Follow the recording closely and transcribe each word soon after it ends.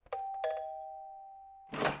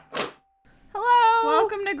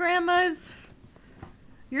to Grandma's.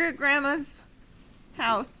 You're at Grandma's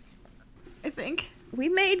house, I think. We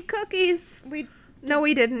made cookies. No,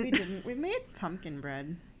 we didn't. We didn't. We made pumpkin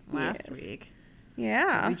bread last Yes. week.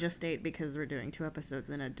 Yeah. We just ate because we're doing 2 episodes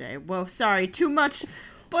in a day. Whoa, sorry, too much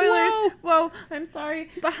spoilers. Whoa, I'm sorry.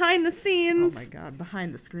 Behind the Oh scenes. my god,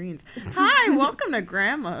 behind the screens. Hi, welcome to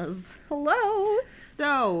Grandma's. Hello.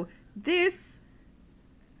 So,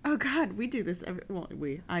 oh god, we do this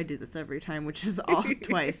I do this every time, which is all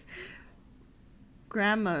twice.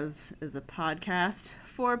 Grandma's is a podcast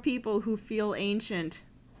for people who feel ancient,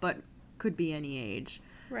 but could be any age.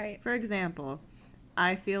 Right. For example,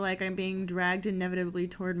 I feel like I'm being dragged inevitably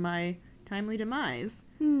toward my timely demise,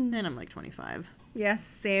 and I'm like 25. Yes,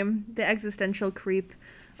 same. The existential creep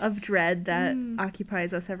of dread that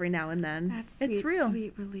occupies us every now and then. That's sweet, it's real.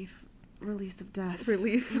 Sweet release of death.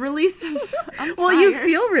 Relief. Release of... I'm Well, you tired.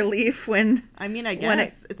 feel relief when... I mean, I when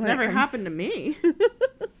guess. It's when it never comes- happened to me.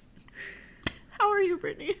 How are you,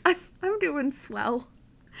 Brittany? I'm doing swell.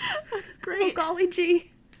 That's Oh, great. golly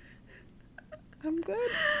gee. I'm good.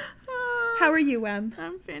 How are you, Em?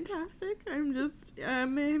 I'm fantastic. I'm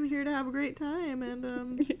here to have a great time, and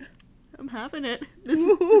I'm having it.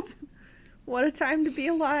 What a time to be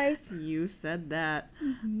alive. You said that.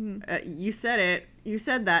 Mhm. You said it. You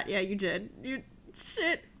said that. Yeah, you did.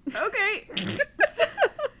 Shit. Okay.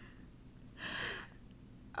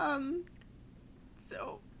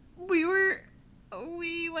 So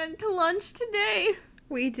we went to lunch today.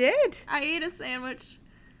 We did. I ate a sandwich.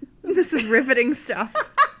 This is riveting stuff.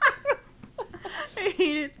 I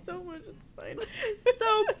hate it so much. It's fine.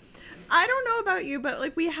 So, I don't know about you, but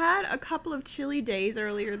like we had a couple of chilly days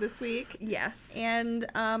earlier this week, Yes. and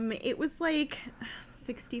it was like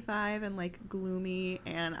 65 and like gloomy,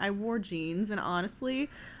 and I wore jeans, and honestly,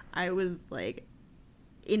 I was like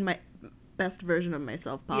in my best version of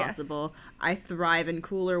myself possible. Yes. I thrive in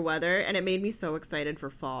cooler weather, and it made me so excited for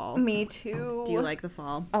fall. Me too. Do you like the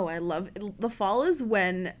fall? Oh, I love it. The fall is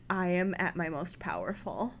when I am at my most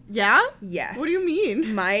powerful. Yeah? Yes. What do you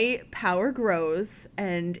mean? My power grows,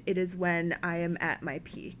 and it is when I am at my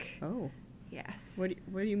peak. Oh. Yes. What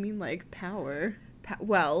do you mean, like, power?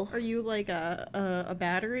 Well, Are you like a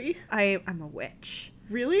battery? I'm a witch.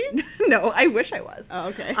 Really? No, I wish I was. Oh,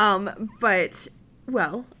 okay. But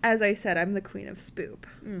well, as I said, I'm the queen of spoop,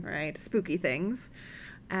 Mm. right? Spooky things.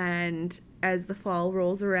 And as the fall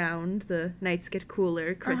rolls around, the nights get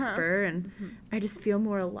cooler, crisper, and I just feel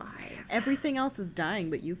more alive. Everything else is dying,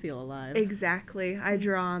 but you feel alive. Exactly. I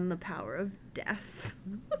draw on the power of death.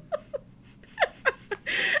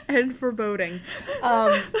 And foreboding.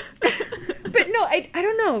 But no, I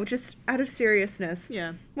don't know, just out of seriousness.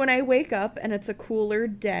 Yeah. When I wake up and it's a cooler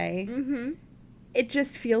day, Mm-hmm. it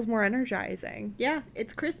just feels more energizing. Yeah,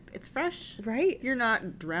 it's crisp. It's fresh. Right? You're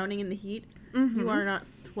not drowning in the heat. Mhm. You are not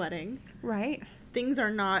sweating. Right. Things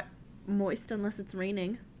are not moist unless it's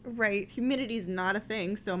raining. Right. Humidity's not a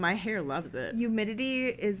thing, so my hair loves it. Humidity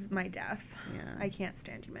is my death. Yeah. I can't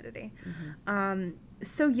stand humidity. Mhm.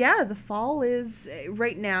 So yeah, the fall is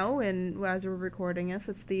right now, and as we're recording this,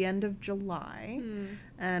 it's the end of July, Hmm.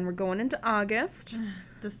 and we're going into August.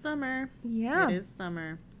 The summer. Yeah. It is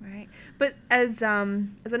summer. Right. But as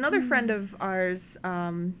another friend of ours,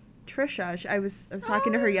 Trisha, I was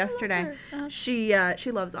talking to her yesterday. She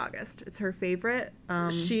loves August. It's her favorite.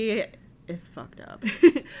 She is fucked up.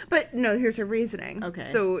 But no, here's her reasoning. Okay.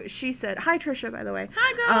 So she said, "Hi Trisha, by the way."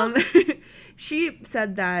 Hi, girl. She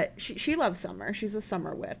said that she loves summer. She's a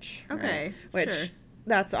summer witch. Okay, right? Which sure.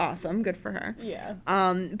 that's awesome. Good for her. Yeah.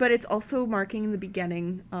 But it's also marking the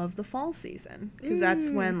beginning of the fall season because that's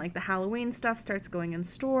when like the Halloween stuff starts going in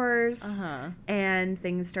stores Uh-huh. and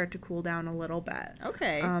things start to cool down a little bit.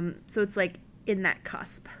 Okay. So it's like in that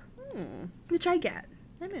cusp, which I get.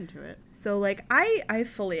 I'm into it. So like I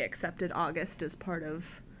fully accepted August as part of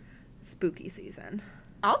spooky season.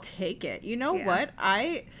 I'll take it. You know Yeah.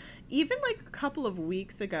 what? Even like a couple of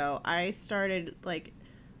weeks ago, I started like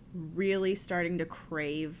really starting to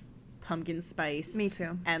crave pumpkin spice. Me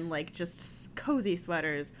too. And like just cozy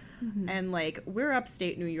sweaters. And like we're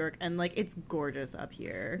upstate New York and like it's gorgeous up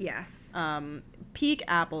here. Yes. Peak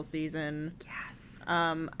apple season. Yes.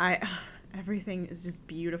 Everything is just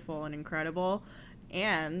beautiful and incredible.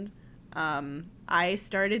 And I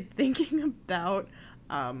started thinking about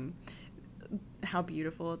how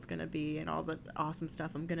beautiful it's gonna be and all the awesome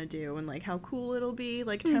stuff I'm gonna do and like how cool it'll be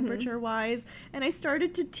like temperature wise, and I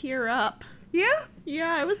started to tear up. Yeah.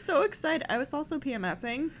 I was so excited. I was also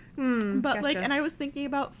PMSing, but like, Gotcha. and I was thinking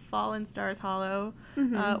about Fall in Stars Hollow.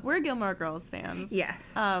 We're Gilmore Girls fans. Yes.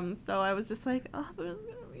 So I was just like, oh, but it's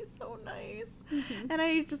gonna be so nice. And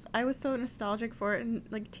I was so nostalgic for it and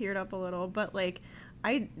like teared up a little, but like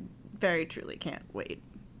I very truly can't wait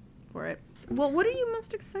for it. Well, what are you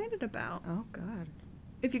most excited about? Oh, God.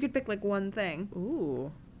 If you could pick, like, one thing.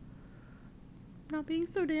 Ooh. Not being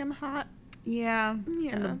so damn hot. Yeah.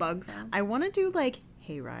 Yeah. And the bugs. I want to do, like,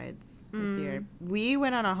 hay rides this year. We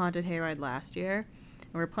went on a haunted hayride last year.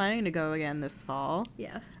 And we're planning to go again this fall.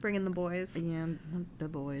 Yes, bring in the boys. Yeah, the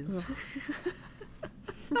boys.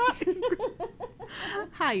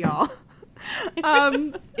 Hi, y'all.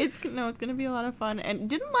 It's gonna be a lot of fun. And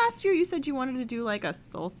didn't last year you said you wanted to do like a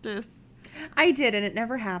solstice? I did, and it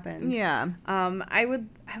never happened. Yeah. I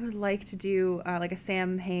would like to do like a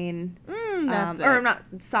Samhain, That's it. or not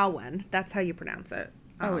Samhain. That's how you pronounce it.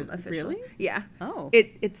 Oh, is it officially. really? Yeah. Oh.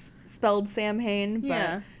 It's spelled Samhain, but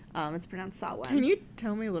Yeah. it's pronounced Samhain. Can you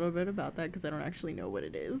tell me a little bit about that? Because I don't actually know what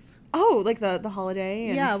it is. Oh, like the holiday.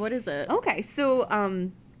 And... Yeah. What is it? Okay,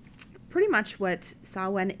 so pretty much what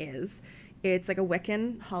Samhain is, it's like a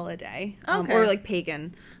Wiccan holiday, Okay. or like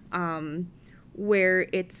pagan, where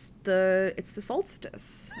it's the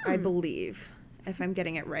solstice, I believe, if I'm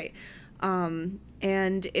getting it right, and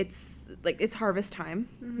it's like it's harvest time,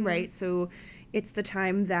 right? So it's the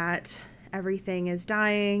time that everything is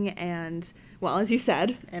dying, and well, as you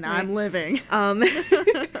said, And right? I'm living.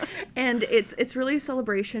 And it's really a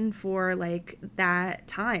celebration for like that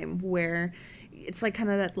time where it's like kind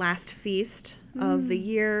of that last feast of the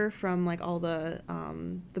year from like all the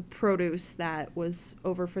produce that was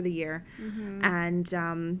over for the year, and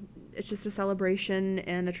it's just a celebration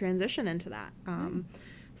and a transition into that.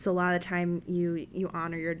 So a lot of the time you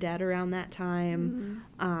honor your dead around that time.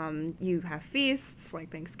 You have feasts like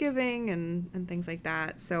Thanksgiving and things like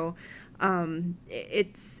that. So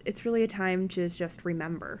it's really a time to just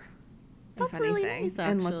remember. That's if really anything, nice,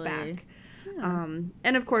 and look actually. back. Yeah.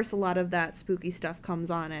 And of course, a lot of that spooky stuff comes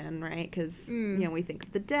on in, right? Because we think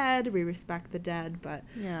of the dead, we respect the dead, but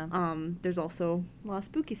Yeah. there's also a lot of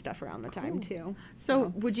spooky stuff around the time too.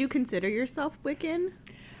 So, would you consider yourself Wiccan?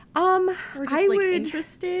 Or Or just I like would.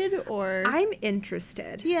 interested? Or I'm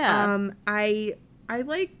interested. Yeah. I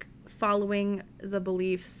like following the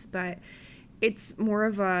beliefs, but it's more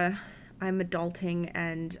of a I'm adulting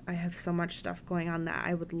and I have so much stuff going on that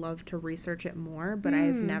I would love to research it more, but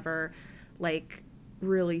I've never like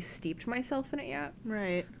really steeped myself in it yet.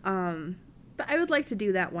 right. But I would like to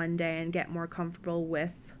do that one day and get more comfortable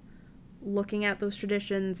with looking at those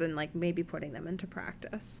traditions and like maybe putting them into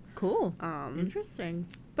practice. Cool. Interesting.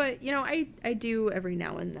 But I do every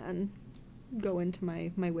now and then go into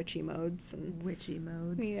my witchy modes and Witchy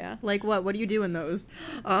modes. yeah. Like what? What do you do in those?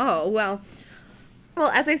 Oh, well,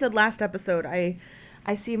 as I said last episode, I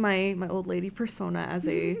see my old lady persona as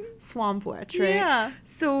a swamp witch, right? Yeah.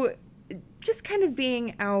 So just kind of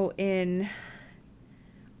being out in,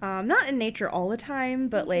 not in nature all the time,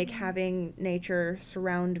 but like having nature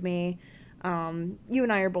surround me. You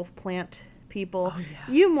and I are both plant people. Oh,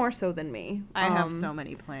 yeah. You more so than me. I have so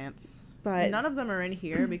many plants. But None of them are in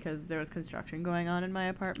here because there was construction going on in my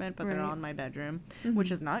apartment, but they're Right. all in my bedroom,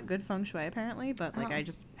 which is not good feng shui apparently, but like I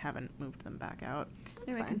just haven't moved them back out.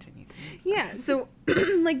 Anyway, fine. continue. Yeah, so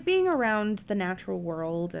like being around the natural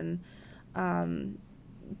world and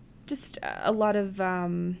just a lot of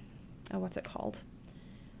what's it called?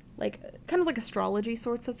 Like kind of like astrology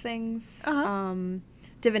sorts of things,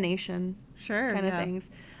 divination Sure. kind of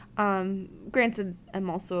things. Granted, I'm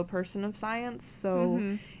also a person of science,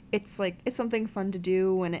 so it's something fun to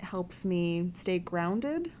do and it helps me stay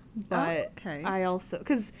grounded. But okay. I also,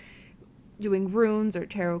 because doing runes or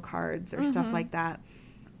tarot cards or stuff like that,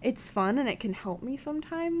 it's fun and it can help me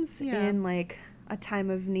sometimes in like a time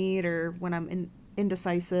of need or when I'm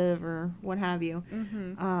indecisive or what have you.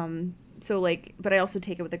 So like, but I also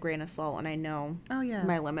take it with a grain of salt and I know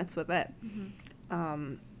my limits with it.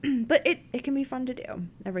 But it can be fun to do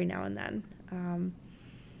every now and then. And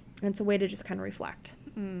it's a way to just kind of reflect.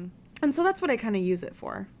 And so that's what I kind of use it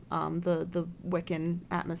for. The Wiccan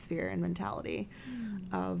atmosphere and mentality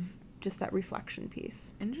of just that reflection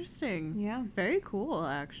piece. Interesting. Yeah. Very cool,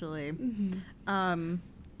 actually.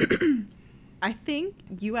 I think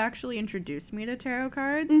you actually introduced me to tarot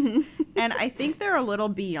cards, and I think they're a little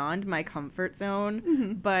beyond my comfort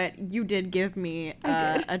zone, but you did give me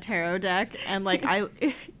a tarot deck, and like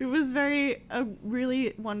it was a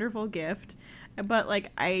really wonderful gift, but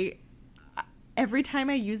like every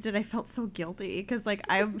time I used it, I felt so guilty because like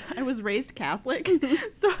I was raised Catholic,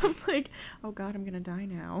 so I'm like, oh God, I'm gonna die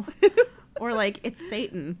now. Or like it's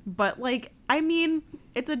Satan, but like I mean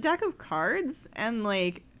it's a deck of cards and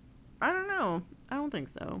like I don't know. I don't think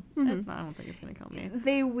so. It's not. I don't think it's gonna kill me.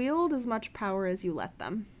 They wield as much power as you let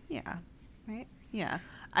them. Yeah. Right? Yeah.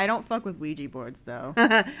 I don't fuck with Ouija boards though.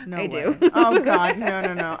 No I way. do. Oh God,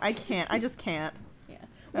 no. I can't. I just can't. Yeah.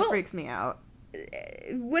 That freaks me out.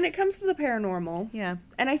 When it comes to the paranormal, Yeah.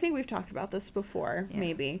 and I think we've talked about this before, Yes.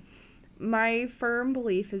 maybe, my firm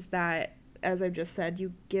belief is that, as I've just said,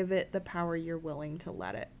 you give it the power you're willing to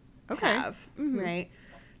let it have, right?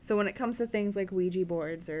 So when it comes to things like Ouija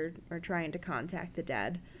boards or trying to contact the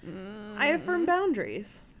dead, I have firm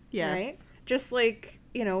boundaries. Yes. Right? Just like,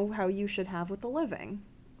 how you should have with the living.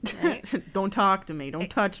 Right? Don't talk to me. Don't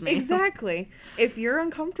touch me. Exactly. If you're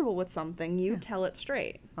uncomfortable with something, you tell it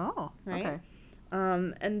straight. Oh, right? Okay.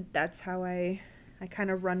 And that's how I kind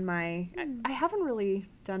of run my... I haven't really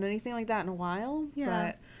done anything like that in a while.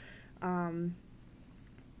 Yeah. But,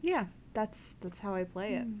 yeah, that's how I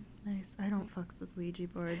play it. Nice. I don't fucks with Ouija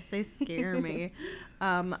boards. They scare me.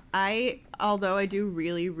 Although I do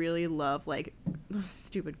really, really love, like, those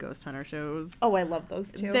stupid ghost hunter shows. Oh, I love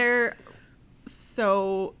those too. They're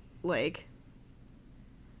so, like,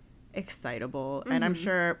 excitable. And I'm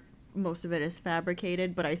sure most of it is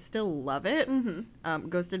fabricated, but I still love it.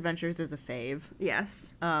 Ghost Adventures is a fave.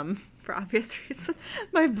 Yes. For obvious reasons.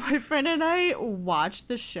 My boyfriend and I watch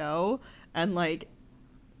the show, and, like,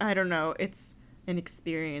 I don't know, it's an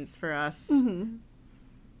experience for us. And,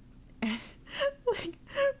 like,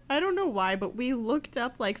 I don't know why, but we looked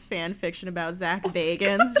up, like, fan fiction about Zach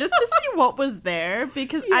Bagans just to see what was there,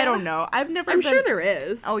 because I don't know. I'm sure there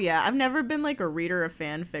is. Oh, yeah. I've never been, like, a reader of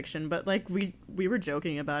fan fiction, but, like, we were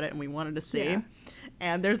joking about it and we wanted to see. Yeah.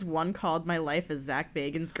 And there's one called My Life as Zach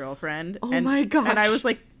Bagans' Girlfriend. Oh, my gosh. And I was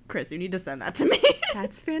like, Chris, you need to send that to me.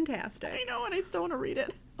 That's fantastic. I know, and I still want to read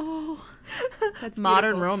it. Oh, that's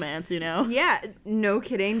modern beautiful. romance, you know? Yeah, no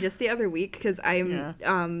kidding. Just the other week, because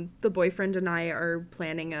the boyfriend and I are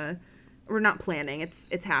planning we're not planning,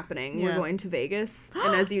 it's happening. Yeah. We're going to Vegas.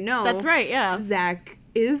 And as you know, That's right, yeah. Zach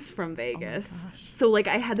is from Vegas. Oh my gosh. So, like,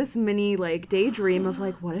 I had this mini, like, daydream of,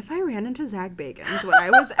 like, what if I ran into Zach Bagans when I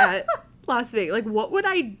was at Las Vegas? Like, what would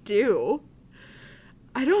I do?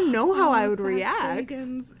 I don't know how I would Zach react.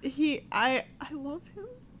 Bagans. I love him.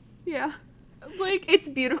 Yeah. Like, It's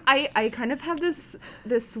beautiful. I kind of have this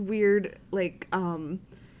weird, like,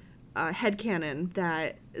 headcanon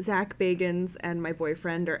that Zach Bagans and my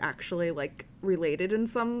boyfriend are actually, like, related in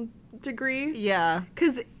some degree. yeah.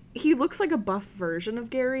 Because he looks like a buff version of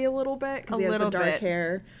Gary a little bit. Because he has the dark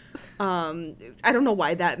hair. I don't know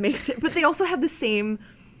why that makes it. But they also have the same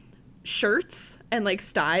shirts and, like,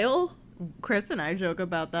 style. Chris and I joke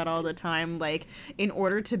about that all the time. Like, in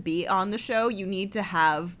order to be on the show, you need to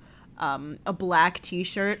have a black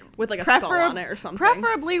t-shirt With, like, a skull on it or something.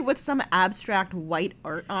 Preferably with some abstract white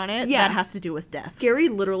art on it that has to do with death. Gary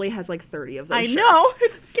literally has, like, 30 of those I shirts. know.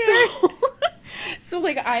 It's scary. So,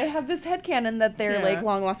 like, I have this headcanon that they're, like,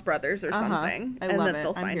 long-lost brothers or something. I and love that it.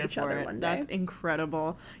 they'll I'm find here each for other it. one day. That's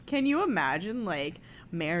incredible. Can you imagine, like,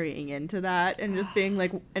 marrying into that and just being,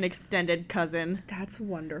 like, an extended cousin? That's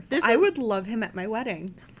wonderful. I would love him at my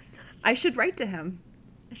wedding. I should write to him.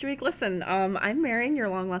 I should be like, listen, I'm marrying your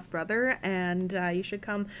long-lost brother, and you should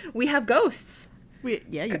come. We have ghosts. You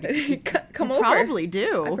do. Come You over. Probably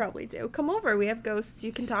do. I probably do. Come over. We have ghosts.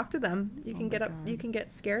 You can talk to them. You can my get up. God. You can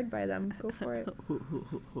get scared by them. Go for it.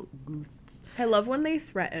 Ghosts. I love when they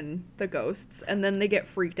threaten the ghosts, and then they get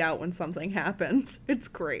freaked out when something happens. It's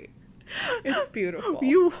great. It's beautiful.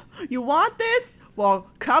 You want this? Well,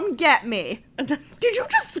 come get me. Did you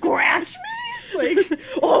just scratch me? Like,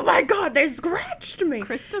 oh my God, they scratched me.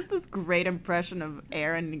 Chris does this great impression of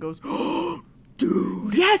Aaron, and he goes, "Oh,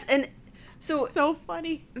 dude." Yes, and so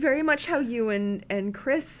funny. very much how you and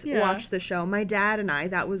Chris Yeah. watched the show. My dad and I,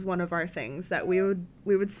 that was one of our things that we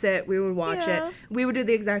would sit, we would watch Yeah. it. We would do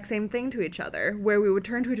the exact same thing to each other, where we would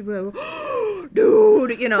turn to each other and go, oh,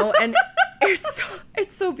 dude, and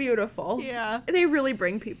it's so beautiful. Yeah. They really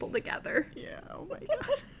bring people together. Yeah. Oh my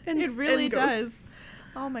god. And- It really and does. ghosts.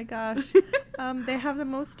 Oh my gosh. They have the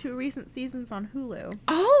most 2 recent seasons on Hulu.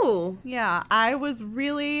 Oh. Yeah, I was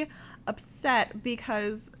really upset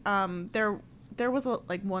because there was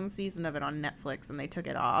one season of it on Netflix and they took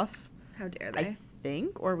it off. How dare they? I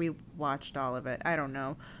think, or we watched all of it. I don't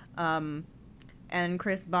know. And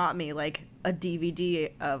Chris bought me like a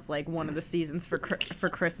DVD of like one of the seasons for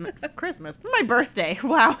Christmas for my birthday.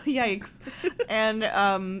 Wow, yikes.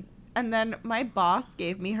 And then my boss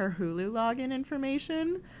gave me her Hulu login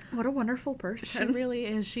information. What a wonderful She person. really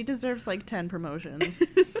is. She deserves like 10 promotions.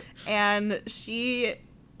 And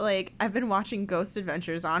I've been watching Ghost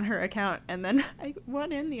Adventures on her account, and then I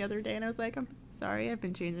went in the other day and I was like, I'm sorry, I've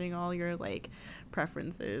been changing all your like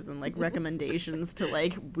preferences and like recommendations to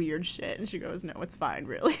like weird shit. And she goes, no, it's fine,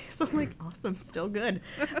 really. So I'm like, awesome, still good.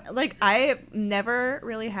 Like, I never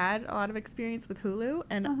really had a lot of experience with Hulu,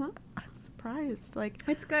 and I'm surprised. Like,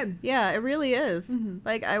 It's good. yeah, it really is. Mhm.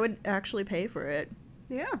 Like, I would actually pay for it.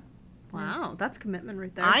 Yeah. Wow, that's commitment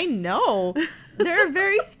right there. I know. There are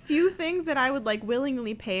very few things that I would like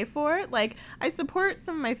willingly pay for. Like, I support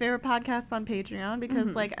some of my favorite podcasts on Patreon because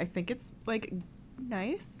like I think it's like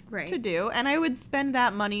nice to do, and I would spend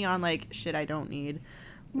that money on like shit I don't need,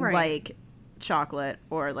 like chocolate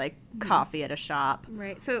or like coffee at a shop.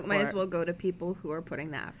 Right. So it might as well go to people who are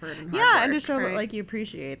putting that effort and hard work, and to show right? that like you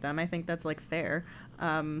appreciate them. I think that's like fair.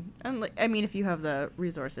 And like, I mean, if you have the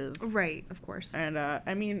resources, right, of course. And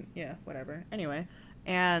I mean, yeah, whatever. Anyway,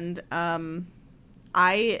 and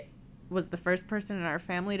I was the first person in our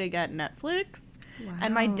family to get Netflix. Wow.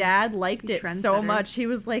 And my dad liked it so much. He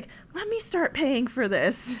was like, let me start paying for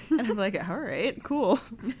this. And I'm like, all right, cool.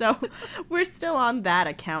 So we're still on that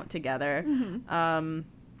account together.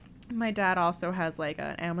 My dad also has like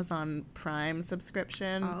an Amazon Prime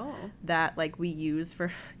subscription that like we use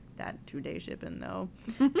for that 2-day shipping though,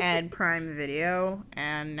 and Prime Video.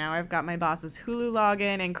 And now I've got my boss's Hulu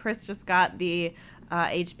login, and Chris just got the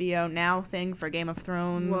HBO Now thing for Game of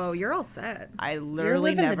Thrones. Whoa, you're all set. I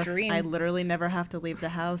literally never have to leave the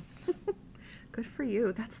house. Good for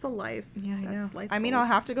you. That's the life. Yeah, I know. Life I mean, I'll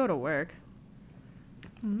have to go to work.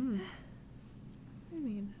 I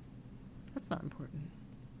mean, that's not important.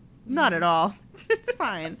 Not at all. It's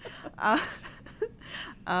fine.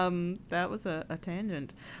 That was a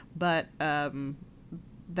tangent. But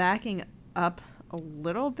backing up a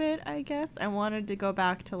little bit, I guess, I wanted to go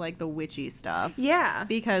back to like the witchy stuff. Yeah.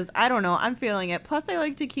 Because I don't know, I'm feeling it. Plus I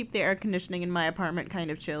like to keep the air conditioning in my apartment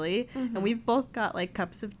kind of chilly. And we've both got like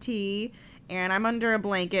cups of tea, and I'm under a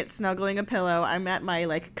blanket snuggling a pillow. I'm at my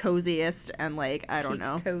like coziest, and like I don't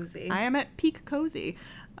know. Cozy. I am at peak cozy.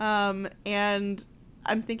 And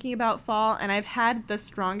I'm thinking about fall, and I've had the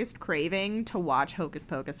strongest craving to watch Hocus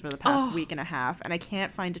Pocus for the past week and a half, and I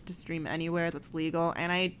can't find it to stream anywhere that's legal,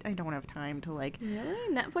 and I don't have time to, like... Really?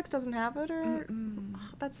 Netflix doesn't have it, or...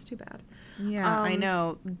 that's too bad. Yeah, I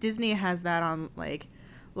know. Disney has that on, like,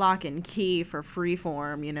 lock and key for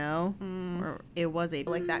Freeform, you know? Or it was a...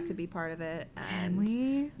 Like, that could be part of it. Can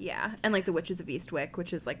we? Yeah. And, like, The Witches of Eastwick,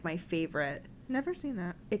 which is, like, my favorite. Never seen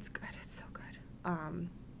that. It's good. It's so good.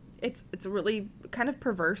 It's really kind of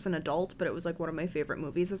perverse and adult, but it was like one of my favorite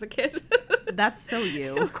movies as a kid. That's so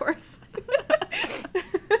you. Of course.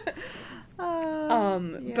 Yeah.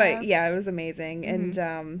 But yeah, it was amazing.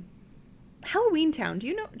 And Halloween Town. Do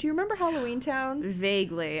you remember Halloween Town?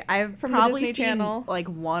 Vaguely. I've From probably the Disney seen Channel. Like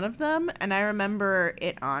one of them, and I remember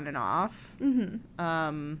it on and off.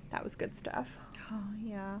 That was good stuff. Oh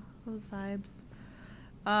yeah, those vibes.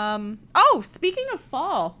 Oh, speaking of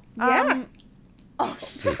fall. Yeah.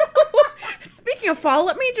 Speaking of fall,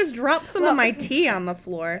 let me just drop some of my tea on the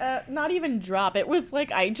floor. Not even drop. It was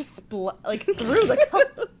like I just threw the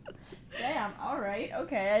cup. Damn. All right.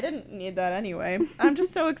 Okay. I didn't need that anyway. I'm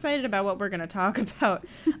just so excited about what we're gonna talk about.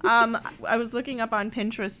 I was looking up on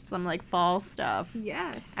Pinterest some like fall stuff.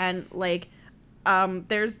 Yes. And like,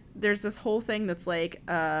 there's this whole thing that's like,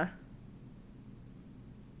 oh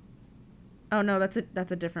no, that's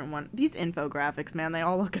a different one. These infographics, man, they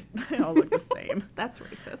all look the same. That's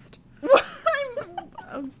racist.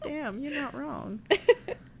 Oh damn, you're not wrong.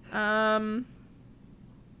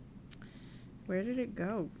 Where did it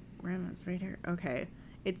go? Grandma's right here. Okay,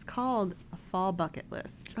 it's called a fall bucket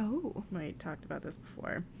list. Oh, I talked about this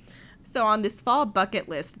before. So on this fall bucket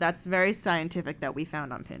list, that's very scientific that we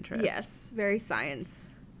found on Pinterest. yes, very science.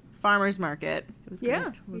 Farmer's market. It was great. Yeah,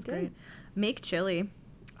 It was we did. great. Make chili.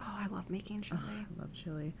 Oh, I love making chili. I love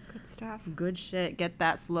chili. Good stuff. Good shit. Get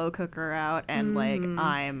that slow cooker out, and like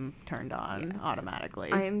I'm turned on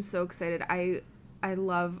automatically. I am so excited. I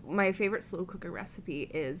love, my favorite slow cooker recipe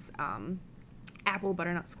is apple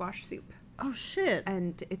butternut squash soup, Oh shit.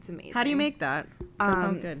 and it's amazing. How do you make that? That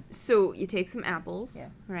sounds good. So you take some apples, Yeah.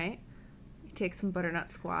 right? You take some butternut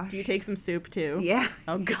squash. Do you take some soup too? Yeah.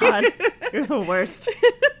 Oh god, you're the worst.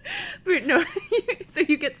 But no, so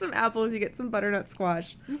you get some apples, you get some butternut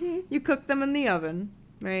squash. You cook them in the oven,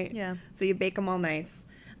 right? Yeah. So you bake them all nice.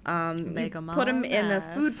 Bake you 'em put them all in a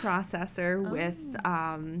nice. food processor with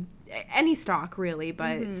any stock really,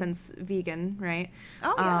 but since vegan, right?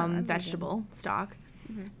 Oh yeah. I'm Vegetable stock.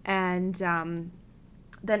 And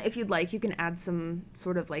then if you'd like, you can add some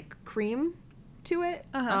sort of like cream to it.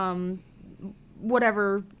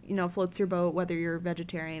 Whatever, floats your boat, whether you're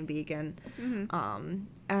vegetarian, vegan.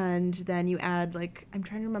 And then you add, like, I'm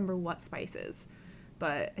trying to remember what spices,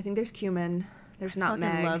 but I think there's cumin, there's nutmeg.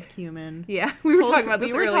 Fucking love cumin. Yeah, we were talking about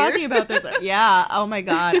this earlier. We were talking about this. Yeah. Oh my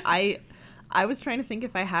god. I was trying to think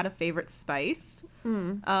if I had a favorite spice.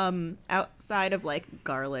 Outside of like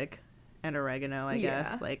garlic and oregano, I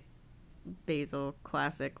guess, like basil,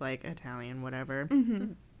 classic like Italian, whatever.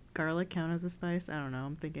 garlic count as a spice? I don't know.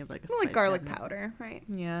 I'm thinking of like a Well, spice like garlic cabinet. powder, right?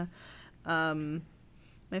 Yeah.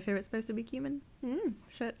 My favorite spice would be cumin. Mm.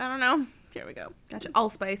 Shit, I don't know. Here we go. Gotcha.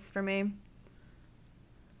 Allspice for me.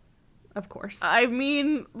 Of course. I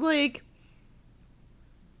mean, like,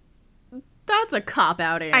 that's a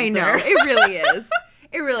cop-out answer. I know. It really is.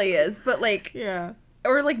 It really is. But, like, Yeah.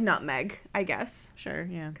 or, like, nutmeg, I guess. Sure,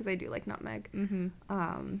 yeah. Because I do like nutmeg.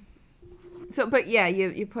 Mm-hmm. So, but yeah,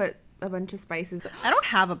 you put a bunch of spices. I don't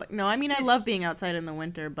have a bike. No, I mean, I love being outside in the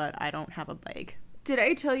winter, but I don't have a bike. Did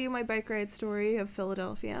I tell you my bike ride story of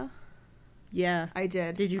Philadelphia? Yeah. I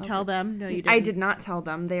did. Did you Okay. tell them? No, you didn't. I did not tell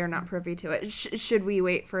them. They are not privy to it. Should we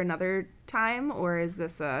wait for another time, or is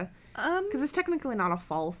this a... Because it's technically not a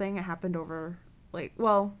fall thing. It happened over, like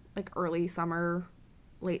early summer,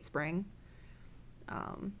 late spring.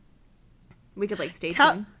 We could, like, stay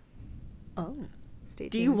tuned. Oh. Stay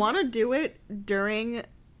tuned. Do you want to do it during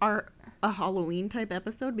a Halloween type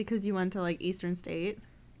episode because you went to, like, Eastern State?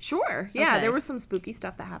 Sure. Yeah, Okay. there was some spooky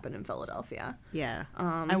stuff that happened in Philadelphia. Yeah.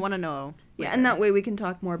 I I want to know. Yeah, later. and that way we can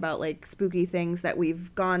talk more about, like, spooky things that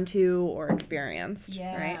we've gone to or experienced,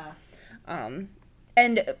 right?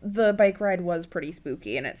 And the bike ride was pretty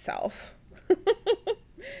spooky in itself.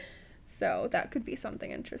 So that could be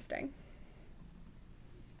something interesting.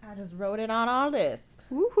 I just wrote it on our list.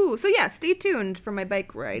 Woohoo. So yeah, stay tuned for my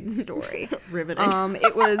bike ride story. Riveting.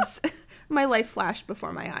 It was... My life flashed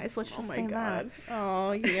before my eyes. Let's just Oh my say god.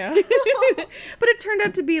 Oh, yeah. that. But it turned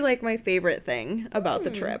out to be, like, my favorite thing about the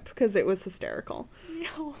trip because it was hysterical.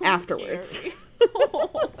 No, Afterwards. Gary.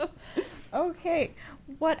 Okay.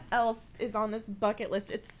 What else is on this bucket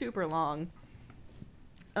list? It's super long.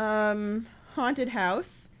 Haunted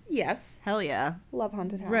house. Yes. Hell yeah. Love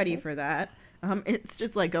haunted houses. Ready for that. It's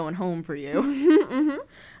just like going home for you.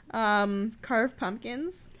 Mm-hmm. Carved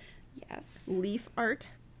pumpkins. Yes. Leaf art.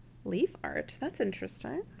 Leaf art. That's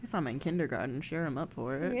interesting. If I'm in kindergarten, sure, I'm up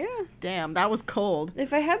for it. Yeah. Damn, that was cold.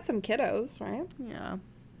 If I had some kiddos, right? Yeah.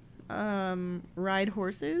 Ride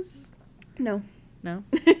horses. No. No.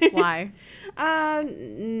 Why? I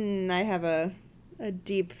have a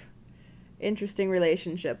deep, interesting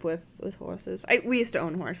relationship with horses. We used to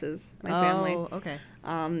own horses, my family. Oh, okay.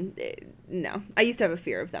 No. I used to have a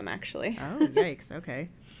fear of them, actually. Oh, yikes. Okay.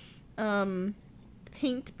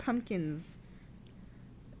 Paint pumpkins.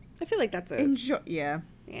 I feel like that's Enjoy. Yeah.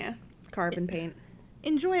 yeah, carve and paint.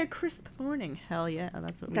 Enjoy a crisp morning. Hell yeah,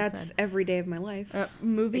 that's what we That's said. every day of my life.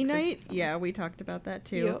 Movie Except night. summer. Yeah, we talked about that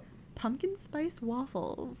too. Yep. Pumpkin spice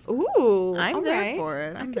waffles. Ooh, I'm there alright. for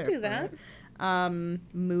it. I I'm could there do for that. it.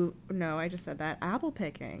 No, I just said that. Apple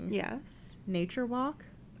picking. Yes. Nature walk.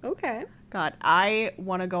 Okay. God, I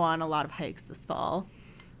want to go on a lot of hikes this fall.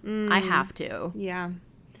 I have to. Yeah.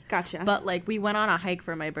 Gotcha. But like we went on a hike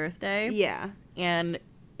for my birthday yeah. and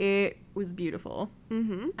it was beautiful.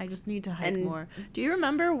 Mm-hmm. I just need to hike And- more. Do you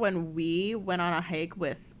remember when we went on a hike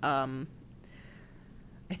with I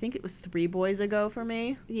think it was 3 boys ago for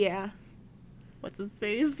me? Yeah. What's his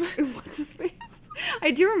face? What's his face?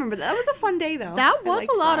 I do remember that. That was a fun day, though. That I was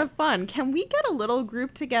liked a lot that. of fun. Can we get a little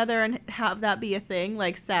group together and have that be a thing?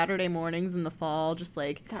 Like Saturday mornings in the fall, just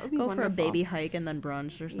like That would be go for a wonderful. baby hike and then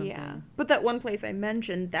brunch or something. Yeah. But that one place I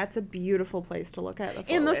mentioned, that's a beautiful place to look at the foliage.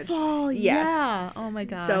 In the fall, Yes. yeah. Oh my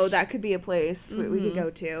gosh. So that could be a place we could Mhm. go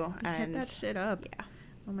to. And hit that shit up. yeah.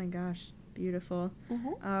 Oh my gosh, beautiful.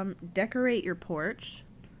 Mhm. Decorate your porch.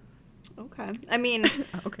 Okay. I mean,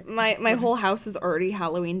 Okay. my whole house is already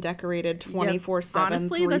Halloween decorated 24/7,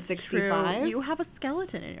 Honestly, that's 365. true. You have a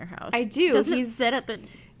skeleton in your house. I do. Doesn't it He's sit at the?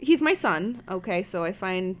 He's my son. Okay, so I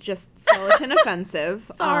find just skeleton offensive.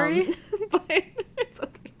 Sorry. But it's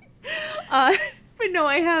okay. But no,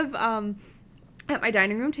 I have at my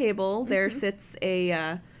dining room table there sits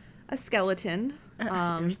a skeleton.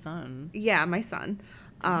 Your son. Yeah, my son.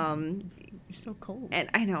 You're so cold. And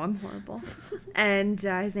I know I'm horrible. And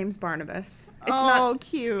his name's Barnabas. It's oh, not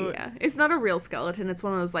cute. yeah, it's not a real skeleton. It's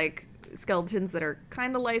one of those like skeletons that are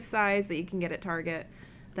kind of life size that you can get at Target.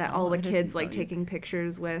 That all Oh, the I didn't kids know like you- taking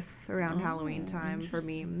pictures with around Oh, Halloween time for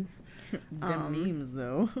interesting. memes. Them memes,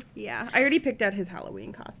 though. Yeah, I already picked out his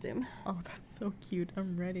Halloween costume. Oh, that's so cute.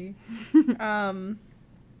 I'm ready.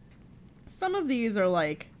 Some of these are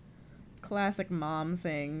like classic mom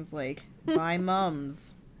things, like buy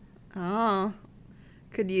mums, Oh,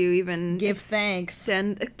 could you even give thanks,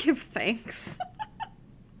 give thanks?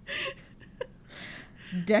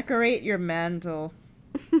 decorate your mantle,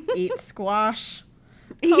 eat squash.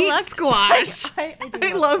 Eat Collect- squash. I do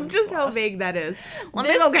I love some just how squash. vague that is. Let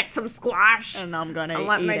This- me go get some squash. And I'm gonna And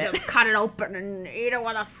let eat me it. just cut it open and eat it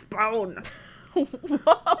with a spoon.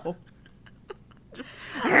 Whoa.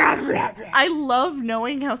 I love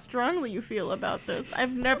knowing how strongly you feel about this.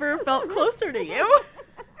 I've never felt closer to you.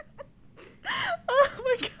 Oh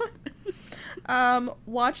my god.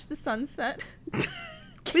 Watch the sunset.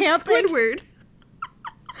 Camping. Squidward.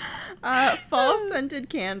 Fall scented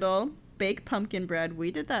candle. Bake pumpkin bread.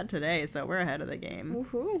 We did that today, so we're ahead of the game.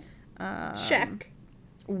 Woohoo. Check.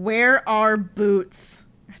 Where are boots?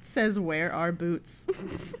 It says where are boots.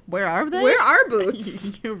 Where are they? Where are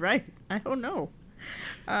boots? You're right. I don't know.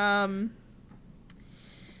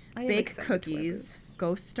 Bake cookies.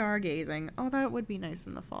 Go stargazing. Oh, that would be nice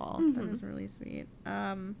in the fall. That is really sweet.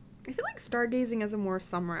 I feel like stargazing is a more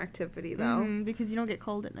summer activity, though. Because you don't get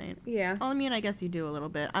cold at night. Yeah. Well, I mean, I guess you do a little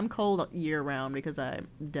bit. I'm cold year round because I'm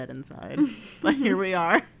dead inside. But here we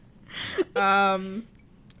are.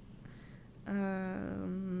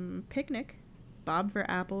 Picnic. Bob for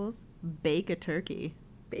apples. Bake a turkey.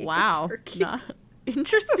 Bake wow. a turkey.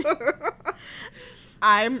 Interesting.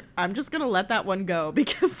 I'm just gonna let that one go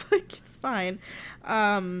because like it's fine.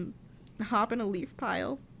 Hop in a leaf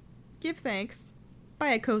pile. Give thanks.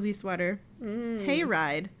 Buy a cozy sweater.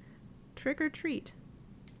 Hayride. Trick or treat.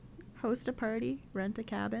 Host a party. Rent a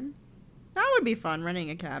cabin. That would be fun, renting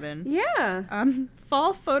a cabin. Yeah.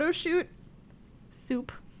 Fall photo shoot.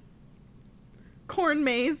 Soup. Corn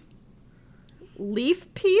maze.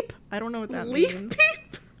 Leaf peep. I don't know what that means. Leaf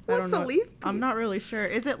peep? What's a leaf peep? I'm not really sure.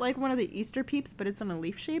 Is it like one of the Easter peeps, but it's in a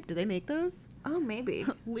leaf shape? Do they make those? Oh, maybe.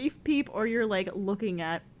 Leaf peep, or you're like looking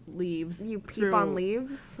at leaves. You peep on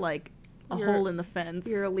leaves? Like a hole in the fence.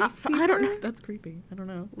 You're a leaf peeper? I don't know. That's creepy. I don't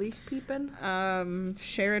know. Leaf peeping?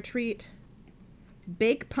 Share a treat.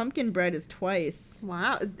 Bake pumpkin bread is twice.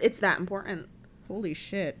 Wow. It's that important. Holy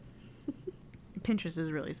shit. Pinterest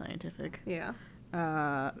is really scientific. Yeah.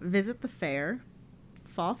 Visit the fair.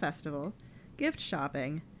 Fall festival. Gift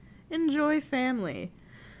shopping. Enjoy family.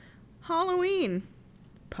 Halloween.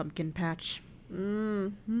 Pumpkin patch.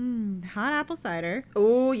 Hot apple cider.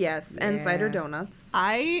 Oh, yes. And Yeah. cider donuts.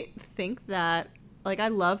 I think that, like, I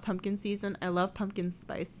love pumpkin season. I love pumpkin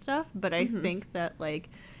spice stuff, but I think that, like,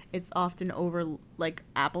 it's often like,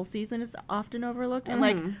 apple season is often overlooked. And,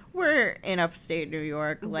 like, we're in upstate New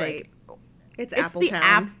York. Like, It's it's the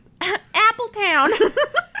Appletown. Appletown.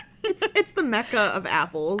 It's the mecca of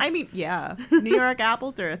apples. I mean, yeah. New York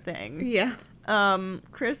apples are a thing. yeah.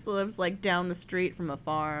 Chris lives, like, down the street from a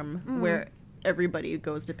farm where everybody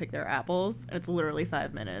goes to pick their apples. And it's literally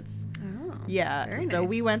 5 minutes. Oh, Yeah. very So nice.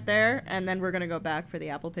 we went there, and then we're going to go back for the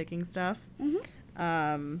apple picking stuff.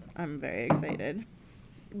 I'm very excited.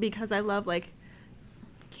 Because I love, like,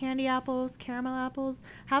 candy apples, caramel apples.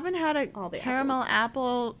 Haven't had All the caramel apples.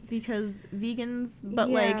 apple because vegans, but,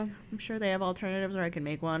 Yeah. like, I'm sure they have alternatives or I can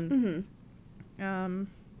make one.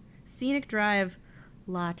 Scenic drive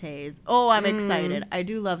lattes. Oh, I'm excited. I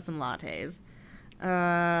do love some lattes.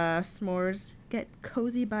 S'mores. Get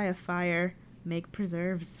cozy by a fire. Make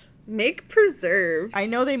preserves. Make preserves. I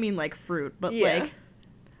know they mean like fruit, but Yeah. like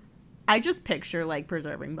I just picture like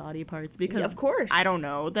preserving body parts because Yeah, of course. I don't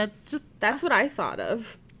know. That's what I thought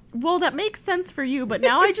of. Well, that makes sense for you, but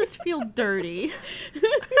now I just feel dirty.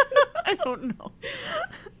 I don't know.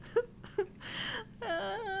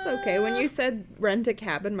 It's okay. When you said rent a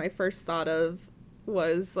cabin, my first thought of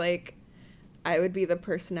was like I would be the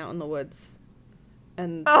person out in the woods.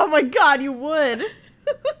 And Oh my god, you would.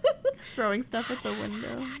 Throwing stuff at the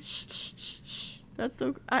window. That's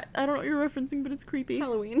so I don't know what you're referencing, but it's creepy.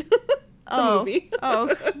 Halloween. Oh. movie.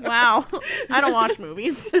 Oh, wow. I don't watch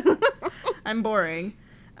movies. I'm boring.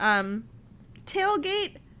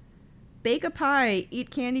 Tailgate, bake a pie, eat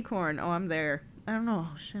candy corn. Oh, I'm there. I don't know.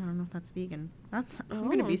 Oh, shit, I don't know if that's vegan. I'm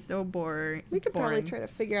gonna be so boring. We could probably try to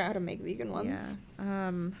figure out how to make vegan ones.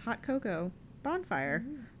 Yeah. Hot cocoa, bonfire,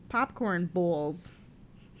 popcorn bowls.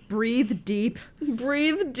 Breathe deep.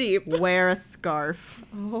 Breathe deep. Wear a scarf.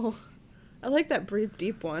 Oh, I like that breathe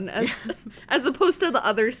deep one as opposed to the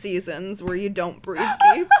other seasons where you don't breathe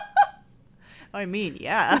deep. I mean,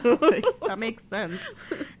 yeah, like, that makes sense.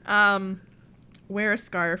 Wear a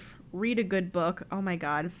scarf. Read a good book. Oh my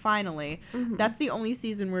god, finally. That's the only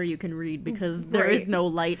season where you can read because there is no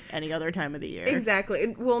light any other time of the year.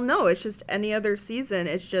 Exactly. Well, no, it's just any other season.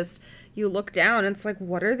 It's just you look down and it's like,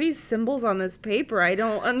 what are these symbols on this paper? I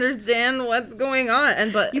don't understand what's going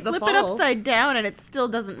on. But You the flip fall, it upside down and it still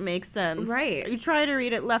doesn't make sense. Right. You try to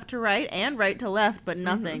read it left to right and right to left, but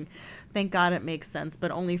nothing. Thank God it makes sense,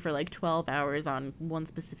 but only for like 12 hours on one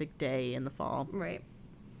specific day in the fall. Right.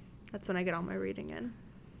 That's when I get all my reading in.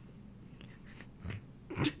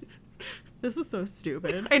 This is so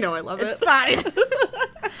stupid. I know, I love It's it.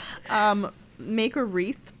 fine. Make a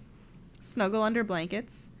wreath. Snuggle under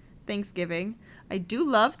blankets. Thanksgiving. I do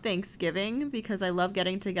love Thanksgiving because I love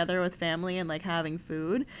getting together with family and like having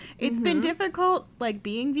food. It's been difficult like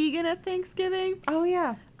being vegan at Thanksgiving. Oh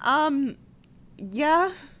yeah.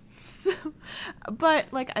 Yeah. So, but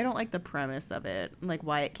like I don't like the premise of it, like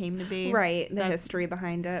why it came to be. Right, the history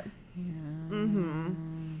behind it. Yeah.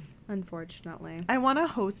 Unfortunately. I want to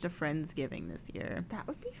host a Friendsgiving this year. That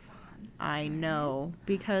would be fun. I know,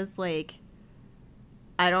 because like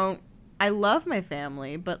I love my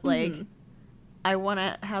family, but like I want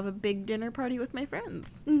to have a big dinner party with my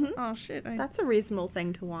friends. Oh shit. That's a reasonable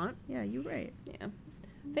thing to want. Yeah, you're right. Yeah.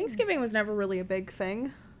 Thanksgiving was never really a big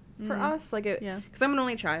thing for us. Like, because I'm an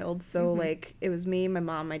only child, so, like, it was me, my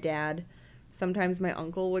mom, my dad. Sometimes my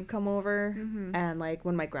uncle would come over, and, like,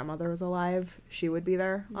 when my grandmother was alive, she would be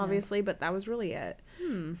there, obviously, but that was really it.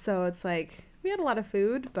 So it's like, we had a lot of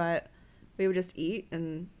food, but we would just eat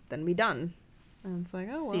and then be done. And it's like,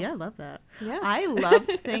 oh, well. See, I love that. Yeah. I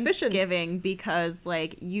loved Thanksgiving because,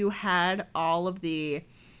 like, you had all of the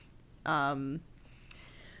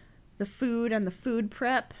food and the food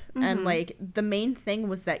prep, and, like, the main thing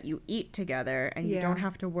was that you eat together, and you don't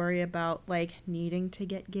have to worry about, like, needing to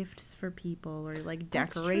get gifts for people or, like,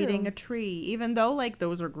 decorating a tree, even though, like,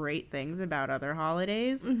 those are great things about other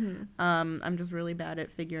holidays. I'm just really bad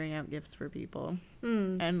at figuring out gifts for people.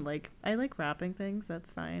 And, like, I like wrapping things,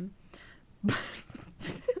 that's fine.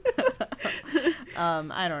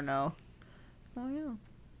 I don't know. So yeah.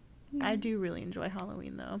 I do really enjoy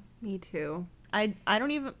Halloween though. Me too. I don't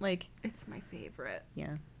even like. It's my favorite.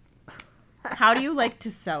 Yeah. How do you like to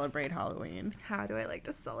celebrate Halloween? How do I like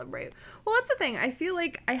to celebrate? Well, that's the thing. I feel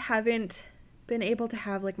like I haven't been able to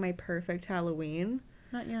have like my perfect Halloween.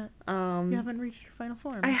 Not yet. You haven't reached your final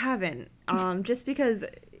form. I haven't. Just because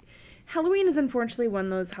Halloween is unfortunately one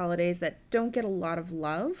of those holidays that don't get a lot of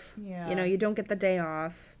love. Yeah. You know, you don't get the day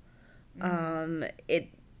off.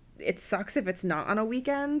 It sucks if it's not on a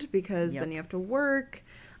weekend because then you have to work.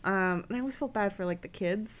 And I always felt bad for like the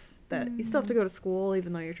kids that you still have to go to school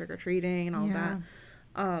even though you're trick or treating and all that.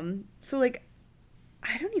 So like,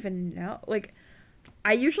 I don't even know. Like,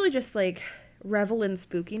 I usually just like revel in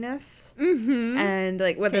spookiness and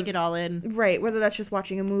like whether take it all in. Right, whether that's just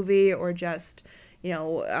watching a movie or just, you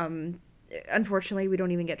know, unfortunately we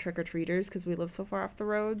don't even get trick or treaters because we live so far off the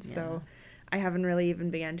road. So I haven't really even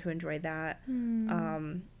begun to enjoy that.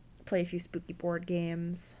 Play a few spooky board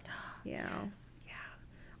games. Yeah.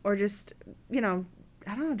 Or just, you know,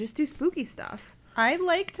 I don't know, just do spooky stuff. I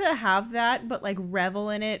like to have that, but like revel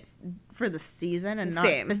in it for the season and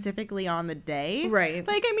not specifically on the day. Right.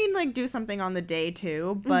 Like, I mean, like do something on the day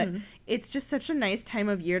too, but it's just such a nice time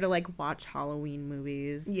of year to like watch Halloween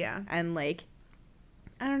movies. Yeah. And like,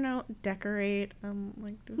 I don't know, decorate,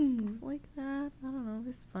 like do stuff like that. I don't know,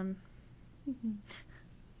 it's fun.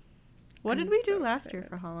 What did we do last year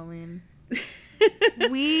for Halloween?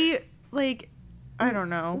 We, like, I don't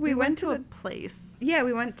know. We went to a place. Yeah,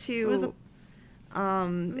 we went to... It was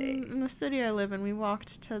in the city I live in, we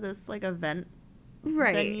walked to this, like, event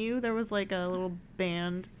venue. There was, like, a little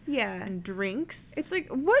band. Yeah. And drinks. It's like,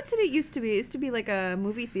 what did it used to be? It used to be, like, a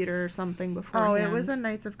movie theater or something before. Oh, it was a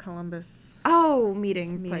Knights of Columbus. Oh,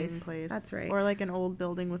 meeting place. That's right. Or, like, an old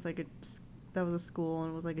building with, like, that was a school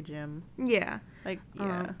and it was, like, a gym. Yeah. Like,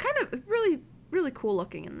 yeah. Kind of really, really cool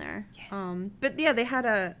looking in there. Yeah. But, yeah, they had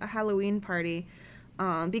a Halloween party.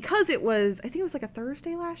 Because it was, I think it was like a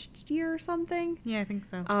Thursday last year or something. Yeah, I think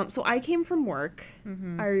so. So I came from work,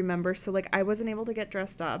 I remember. So, like, I wasn't able to get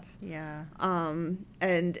dressed up. Yeah.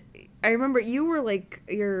 And I remember you were, like,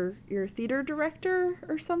 your theater director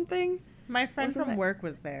or something. My friend from work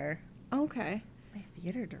was there. Okay. My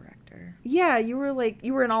theater director. Yeah, you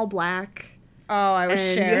were in all black. Oh, I was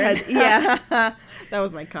Sharon. That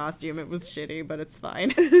was my costume. It was shitty, but it's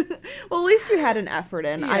fine. Well, at least you had an effort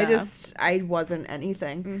in. Yeah. I wasn't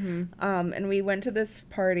anything. And we went to this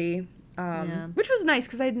party, which was nice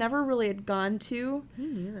because I'd never really had gone to. Me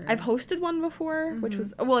neither. I've hosted one before, which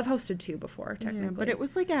was, well, I've hosted two before, technically. Yeah, but it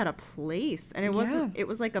was like at a place, and it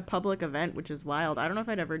was like a public event, which is wild. I don't know if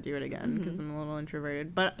I'd ever do it again because I'm a little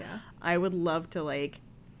introverted, but I would love to, like,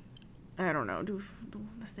 I don't know, do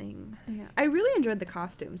the thing. Yeah, I really enjoyed the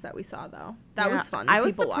costumes that we saw, though. That was fun. I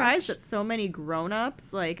was surprised that so many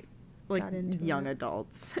grown-ups, like young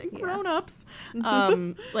adults, grown-ups,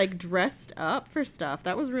 like dressed up for stuff.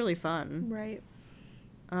 That was really fun. Right.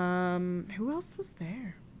 Who else was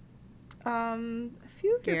there? A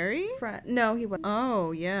few. Gary? No, he wasn't.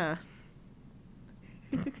 Oh, yeah.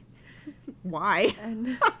 Why?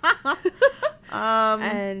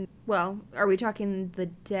 And well, are we talking the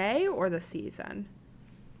day or the season?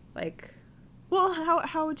 Like, well,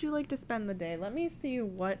 how would you like to spend the day? Let me see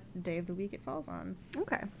what day of the week it falls on.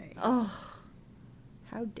 Okay. Oh,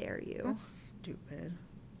 How dare you? That's stupid.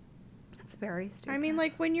 That's very stupid. I mean,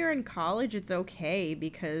 like, when you're in college, it's okay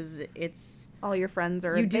because it's... all your friends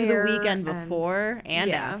are You do the there weekend and- before and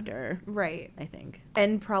Yeah. after, Right. I think.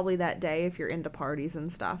 And probably that day if you're into parties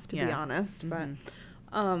and stuff, to be Yeah. honest. Mhm.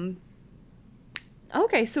 But,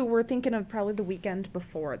 okay, so we're thinking of probably the weekend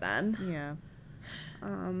before then. Yeah.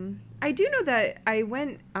 I do know that I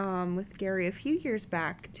went with Gary a few years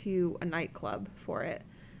back to a nightclub for it,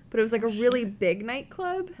 but it was like Oh, a really shit. big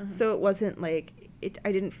nightclub, Uh-huh. so it wasn't like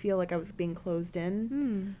I didn't feel like I was being closed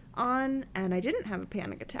in on, and I didn't have a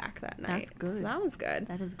panic attack that night. That's good. So that was good.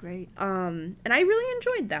 That is great. And I really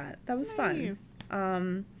enjoyed that. That was fun.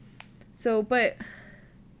 So, but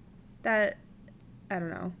that I don't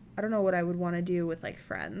know. I don't know what I would want to do with like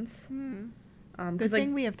friends. Good 'Cause, like,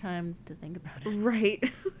 thing we have time to think about it. right.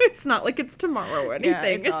 It's not like it's tomorrow or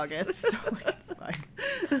anything. Yeah, it's August, so it's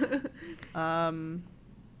fine.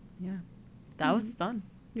 Yeah. That was fun.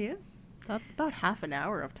 Yeah. That's about half an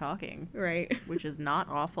hour of talking, Right. which is not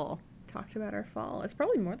awful. Talked about our fall. It's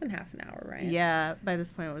probably more than half an hour, right? Yeah, by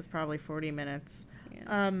this point it was probably 40 minutes.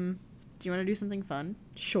 Yeah. Do you want to do something fun?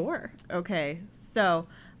 Sure. Okay, so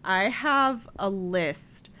I have a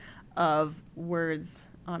list of words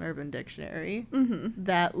on Urban Dictionary Mm-hmm.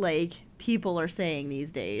 that, like, people are saying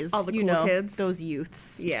these days. All the you cool know, kids. Those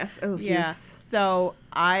youths. Yes. Oh, Yeah. yes. So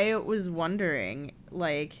I was wondering,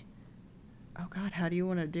 like, oh God, how do you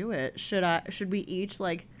want to do it? Should we each,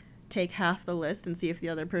 like, take half the list and see if the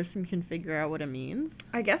other person can figure out what it means?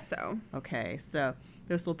 I guess so. Okay, so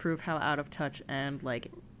this will prove how out of touch and,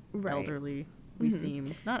 like, Right. elderly we Mhm.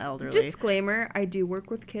 seem. Not elderly. Disclaimer, I do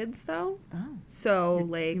work with kids though. Oh. So You-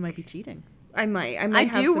 like you might be cheating. I might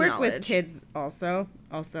have do some work with knowledge. kids also.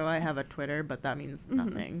 Also, I have a Twitter, but that means Mhm.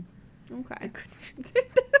 nothing. Okay.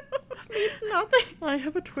 Means nothing. I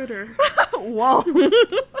have a Twitter. Whoa.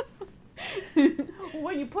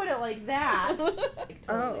 When you put it like that. Like,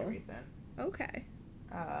 totally Oh. recent. Okay.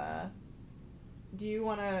 Do you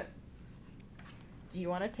wanna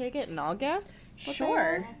take it and I'll guess? what they Sure.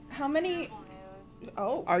 are? How many?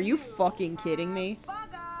 Oh. Are you fucking kidding me?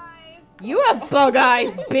 You have bug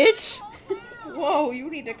eyes, bitch. Whoa! You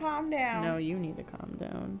need to calm down. No, you need to calm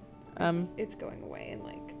down. It's going away in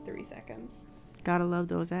like 3 seconds. Gotta love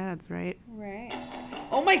those ads, right? Right.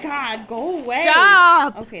 Oh my God! Go away.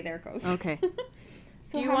 Stop. Okay, there it goes. Okay.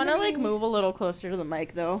 So Do you how want to many- like move a little closer to the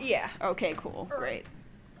mic though? Yeah. Okay, cool. Great.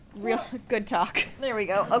 Real good talk. There we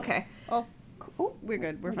go. Okay. Oh, cool. We're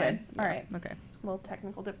good. We're We're fine. good. All right. Okay. Little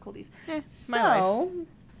technical difficulties. My life. So,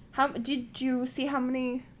 how did you see how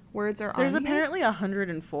many words are There's on here? apparently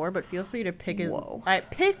 104, but feel free to pick Whoa. I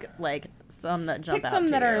pick like some that jump Pick out some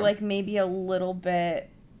to that are you. like maybe a little bit.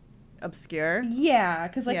 obscure. Yeah,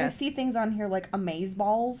 because like I Yeah. see things on here like amaze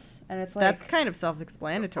balls, and it's like That's kind of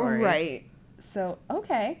self-explanatory. right. So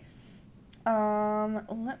okay,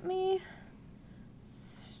 let me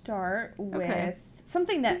start with Okay.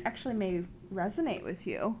 something that actually may resonate with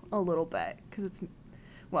you a little bit because it's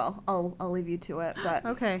well, I'll leave you to it, but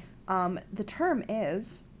Okay. the term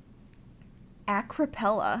is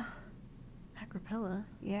acropella. Acropella.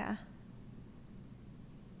 Yeah.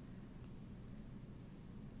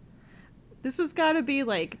 This has got to be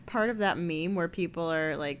like part of that meme where people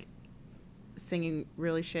are like singing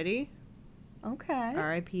really shitty. Okay.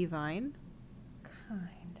 R.I.P. Vine.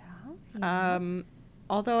 Kind of.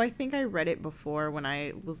 Although I think I read it before when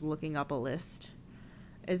I was looking up a list.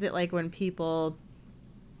 Is it like when people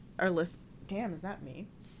are Damn, is that me?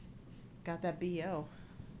 Got that BO.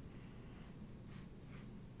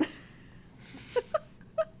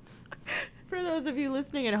 For those of you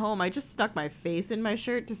listening at home, I just stuck my face in my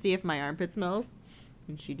shirt to see if my armpit smells.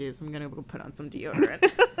 And she did, so I'm gonna go put on some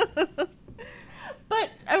deodorant. But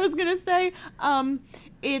I was gonna say,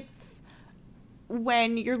 it's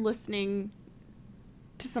when you're listening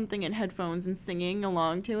to something in headphones and singing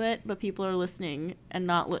along to it, but people are listening and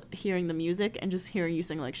not hearing the music and just hearing you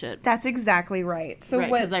sing like shit. That's exactly right. So right,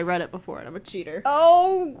 what? because I read it before and I'm a cheater.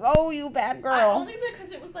 Oh, you bad girl. Only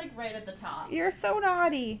because it was like right at the top. You're so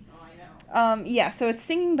naughty. Oh, I know. Yeah, so it's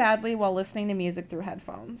singing badly while listening to music through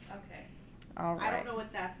headphones. Okay. All I don't right. know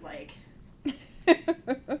what that's like.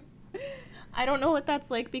 I don't know what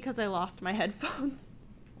that's like because I lost my headphones.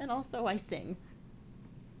 And also I sing.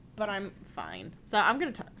 But I'm fine. So I'm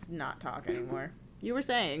going to not talk anymore. You were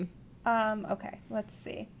saying. Okay, let's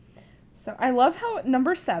see. So I love how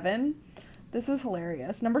number 7, this is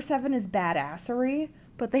hilarious. Number 7 is badassery,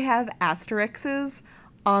 but they have asterisks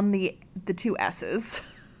on the 2 S's.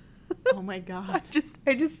 Oh my god.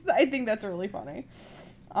 I think that's really funny.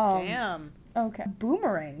 Damn. Okay.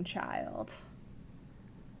 Boomerang child.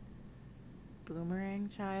 Boomerang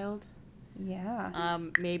child? Yeah.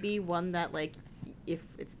 Maybe one that, like, if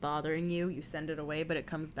it's bothering you, you send it away, but it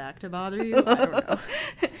comes back to bother you. I don't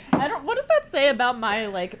know. What does that say about my,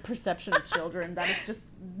 like, perception of children? That it's just,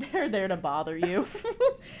 they're there to bother you.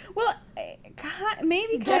 Well,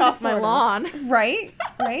 maybe kind Get of off my lawn. Right.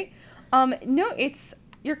 No,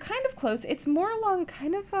 you're kind of close. It's more along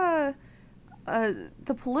kind of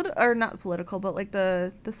the not political, but like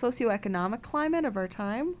the socioeconomic climate of our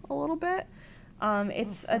time a little bit.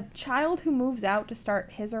 It's a child who moves out to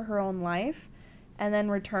start his or her own life and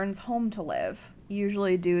then returns home to live,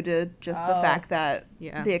 usually due to just the fact that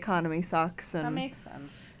the economy sucks. And that makes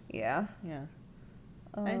sense. Yeah. Yeah.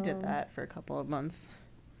 I did that for a couple of months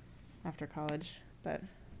after college, but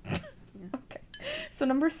yeah. Okay. So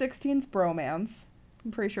number 16's bromance.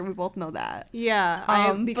 I'm pretty sure we both know that.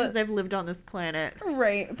 Yeah, because I've lived on this planet.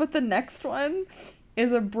 Right, but the next one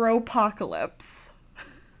is a bropocalypse.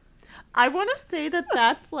 I want to say that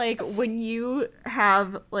that's like when you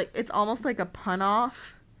have, like, it's almost like a pun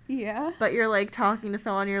off. Yeah. But you're, like, talking to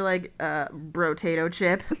someone, you're like, brotato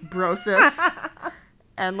chip, brosif.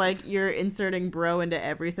 And, like, you're inserting bro into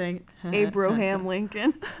everything. Abraham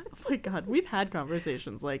Lincoln. Oh my god, we've had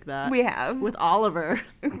conversations like that. We have. With Oliver.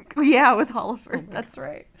 Yeah, with Oliver. That's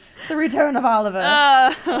right. The return of Oliver.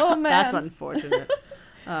 Oh, man. That's unfortunate.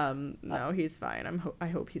 No, he's fine. I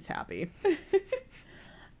hope he's happy.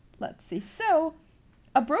 Let's see. So,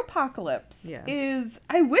 a bropocalypse is...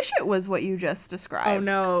 I wish it was what you just described. Oh,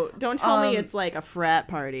 no. Don't tell me it's like a frat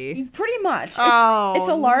party. Pretty much. It's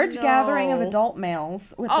a large gathering of adult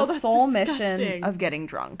males with the sole mission of getting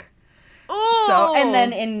drunk. Oh! So, and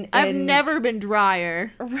then I've never been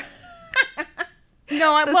drier.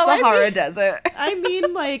 No, Sahara Desert. I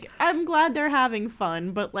mean, like, I'm glad they're having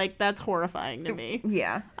fun, but, like, that's horrifying to me.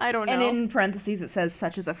 Yeah. I don't know. And in parentheses, it says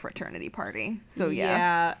such as a fraternity party. So,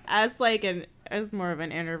 yeah. Yeah. As more of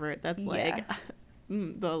an introvert, that's, like,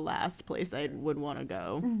 the last place I would want to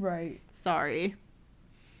go. Right. Sorry.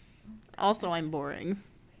 Also, I'm boring.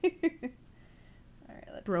 All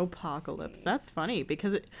right, Bropocalypse. That's funny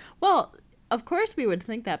because of course we would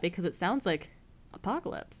think that because it sounds like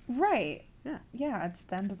apocalypse. Right. Yeah. Yeah, it's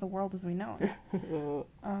the end of the world as we know it.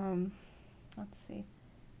 Let's see.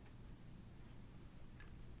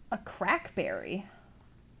 A crackberry.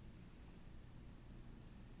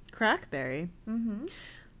 Crackberry? Mm-hmm.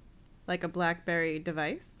 Like a BlackBerry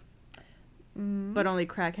device? Mm-hmm. But only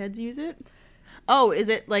crackheads use it? Oh, is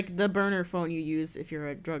it like the burner phone you use if you're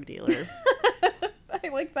a drug dealer? I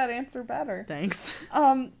like that answer better. Thanks.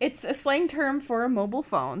 It's a slang term for a mobile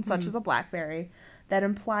phone, such as a BlackBerry, that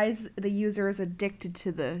implies the user is addicted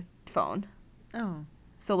to the phone. Oh.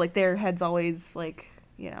 So, like, their head's always, like,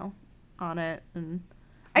 on it. And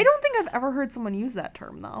I don't think I've ever heard someone use that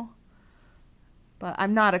term, though. But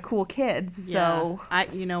I'm not a cool kid, so...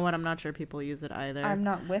 You know what? I'm not sure people use it either. I'm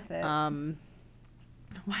not with it.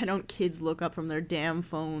 Why don't kids look up from their damn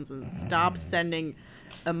phones and stop sending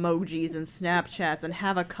emojis and Snapchats and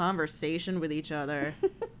have a conversation with each other?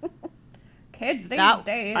 Kids these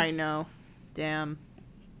days. I know. Damn.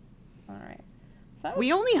 All right.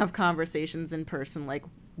 We only have conversations in person like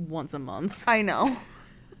once a month. I know.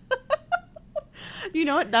 You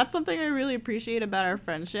know what? That's something I really appreciate about our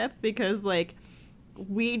friendship because, like,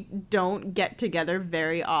 we don't get together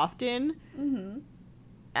very often. Mm-hmm.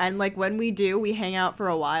 And, like, when we do, we hang out for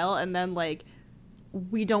a while and then, like,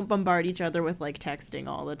 we don't bombard each other with, like, texting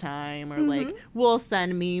all the time or, like, we'll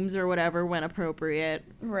send memes or whatever when appropriate.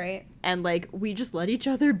 Right. And, like, we just let each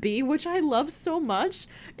other be, which I love so much.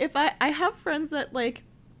 If I have friends that, like,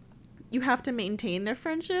 you have to maintain their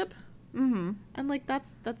friendship. Mm-hmm. And, like,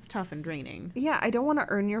 that's tough and draining. Yeah, I don't want to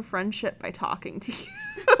earn your friendship by talking to you.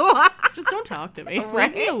 Just don't talk to me.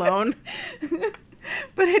 Right? Leave me alone.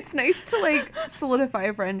 But it's nice to, like, solidify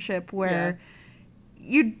a friendship where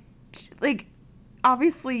you, like,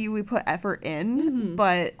 obviously we put effort in,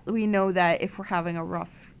 but we know that if we're having a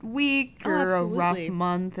rough week or a rough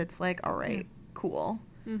month, it's like, all right, cool.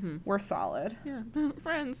 Mm-hmm. We're solid. Yeah.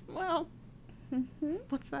 Friends, well,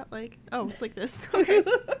 what's that like? Oh, it's like this. Okay.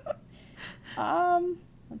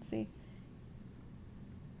 Let's see.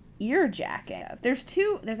 Earjacking.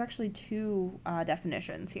 There's actually two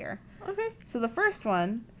definitions here. Okay. So the first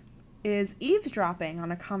one is eavesdropping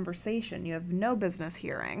on a conversation you have no business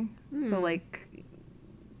hearing. So, like,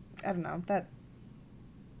 I don't know,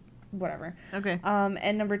 whatever. Okay.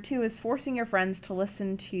 And number 2 is forcing your friends to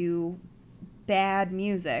listen to bad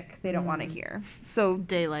music they don't want to hear. So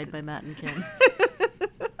Daylight by Matt and Kim.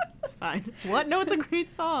 It's fine. What? No, it's a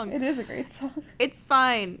great song. It is a great song. It's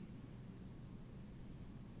fine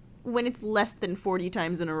when it's less than 40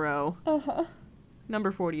 times in a row. Uh-huh.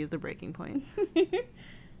 Number 40 is the breaking point.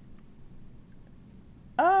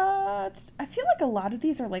 I feel like a lot of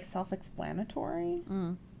these are like self-explanatory.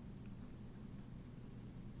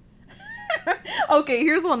 Okay,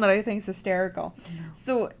 here's one that I think is hysterical.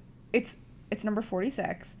 So it's number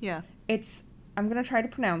 46. Yeah. I'm gonna try to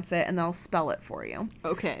pronounce it and then I'll spell it for you.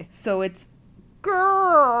 Okay. So it's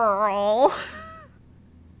girl,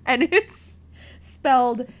 and it's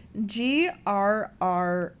spelled Grrrl.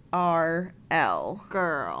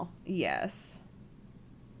 Girl. Yes.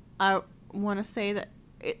 I want to say that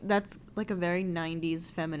that's like a very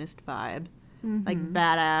 90s feminist vibe. Like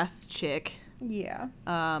badass chick. Yeah.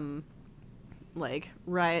 Like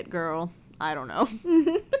riot girl. I don't know.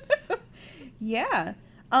 Yeah.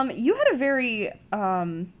 You had a very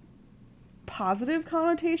positive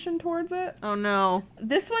connotation towards it. Oh no.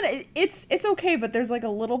 This one, it's okay, but there's like a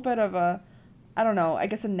little bit of a, I don't know, I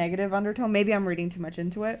guess a negative undertone. Maybe I'm reading too much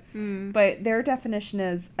into it. But their definition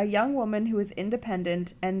is a young woman who is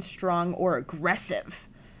independent and strong or aggressive,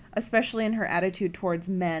 especially in her attitude towards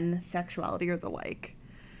men, sexuality, or the like.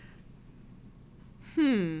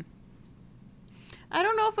 I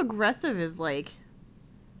don't know if aggressive is like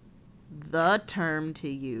the term to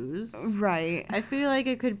use. Right. I feel like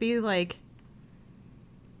it could be like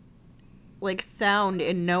sound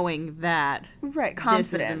in knowing that. Right,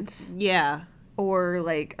 confident. Yeah. Or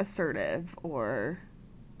like assertive, or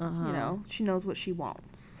You know, she knows what she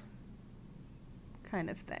wants. Kind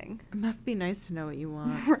of thing. It must be nice to know what you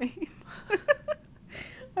want. Right.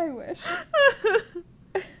 I wish.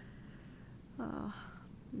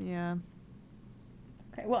 Yeah.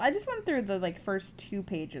 Okay, well, I just went through the like first 2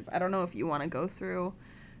 pages. I don't know if you want to go through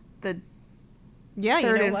the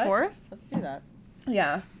third and fourth. Let's do that.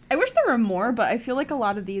 Yeah. I wish there were more, but I feel like a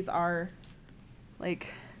lot of these are like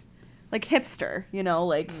hipster,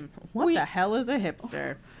 like What the hell is a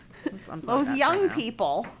hipster? Let's unplug those that young for now.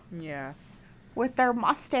 people Yeah. with their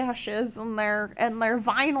mustaches and their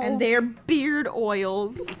vinyls And their beard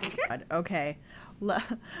oils. God, okay.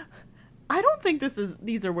 I don't think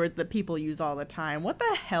these are words that people use all the time. What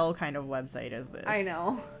the hell kind of website is this? I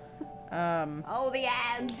know. Oh, the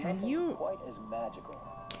ads. Can you Quite as magical.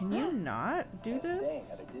 not do Staying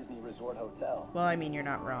this? at a Disney Resort hotel. Well, I mean, you're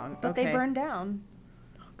not wrong. But okay. they burned down.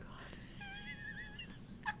 Oh god.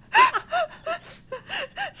 I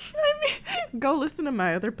mean, go listen to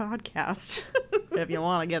my other podcast if you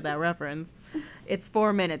want to get that reference. It's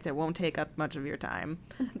 4 minutes. It won't take up much of your time.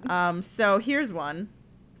 So here's one.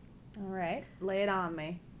 All right. Lay it on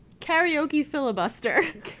me. Karaoke filibuster.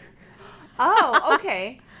 Oh,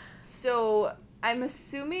 okay. So I'm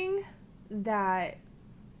assuming that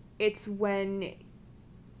it's when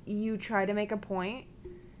you try to make a point,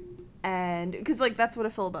 and because like that's what a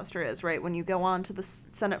filibuster is, right? When you go on to the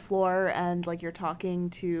Senate floor and like you're talking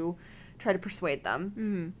to try to persuade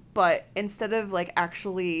them, but instead of like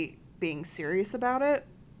actually being serious about it,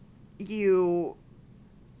 you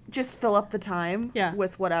just fill up the time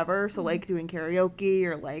with whatever. So like doing karaoke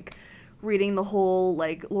or like reading the whole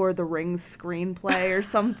like Lord of the Rings screenplay or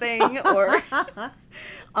something, or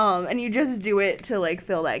and you just do it to like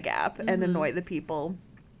fill that gap and annoy the people.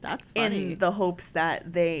 That's funny. In the hopes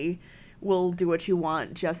that they will do what you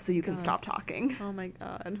want just so you can stop talking. Oh my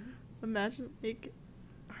god. Imagine like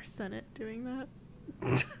our Senate doing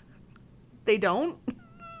that. They don't?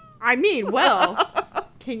 I mean, well,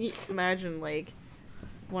 can you imagine like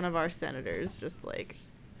one of our senators just like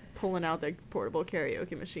pulling out their portable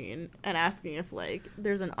karaoke machine and asking if like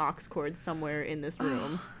there's an aux cord somewhere in this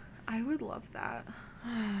room? I would love that.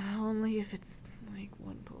 Only if it's like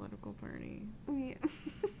one political party. Yeah.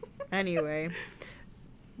 Anyway,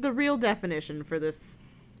 the real definition for this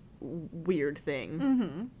weird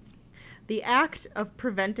thing. The act of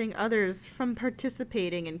preventing others from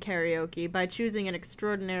participating in karaoke by choosing an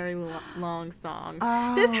extraordinarily long song.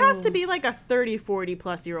 Oh. This has to be like a 30, 40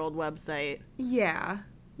 plus year old website. Yeah.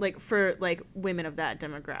 Like for like women of that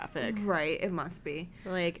demographic. Right, it must be.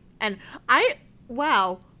 Like, and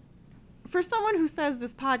wow. For someone who says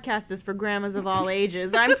this podcast is for grandmas of all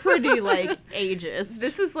ages, I'm pretty like ageist.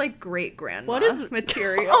 This is like great grandma What is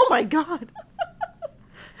material. Oh my god.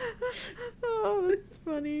 Oh, that's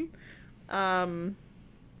funny.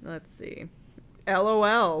 Let's see.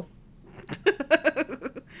 LOL.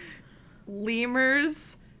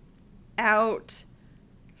 Lemurs out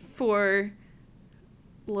for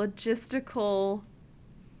logistical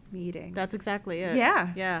meeting. That's exactly it.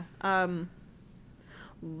 Yeah. Yeah.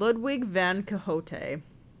 Ludwig van Quixote.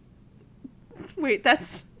 Wait,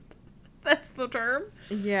 that's the term?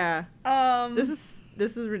 Yeah.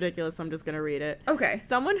 This is ridiculous, so I'm just gonna read it. Okay.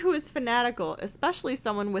 Someone who is fanatical, especially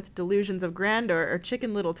someone with delusions of grandeur or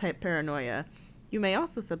Chicken Little type paranoia. You may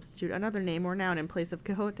also substitute another name or noun in place of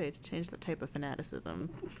Quixote to change the type of fanaticism.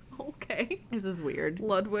 Okay. This is weird.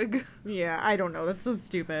 Ludwig. Yeah, I don't know. That's so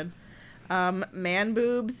stupid. Man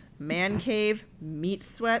boobs, man cave, meat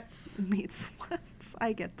sweats, Meat sweats.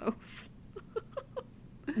 I get those.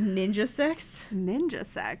 ninja sex. Ninja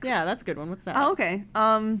sex. Yeah, that's a good one. What's that? Oh, okay.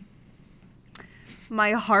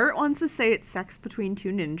 My heart wants to say it's sex between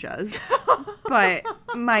two ninjas, but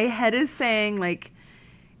my head is saying, like,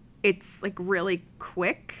 it's, like, really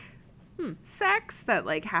quick sex that,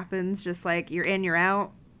 like, happens just, like, you're in, you're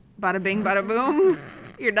out, bada bing, bada boom,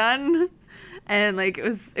 you're done. And, like,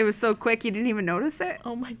 it was so quick you didn't even notice it.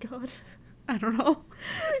 Oh my god. I don't know.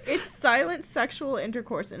 It's silent sexual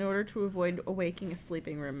intercourse in order to avoid awaking a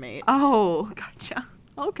sleeping roommate. Oh, gotcha.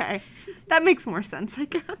 Okay. That makes more sense, I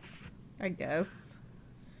guess. I guess.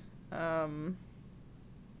 On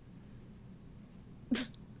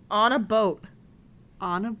a boat.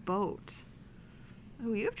 On a boat.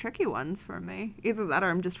 Oh, you have tricky ones for me. Either that or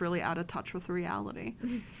I'm just really out of touch with reality.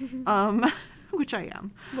 Which I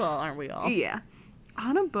am. Well, aren't we all? Yeah.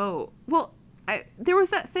 On a boat. Well, there was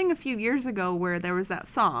that thing a few years ago where there was that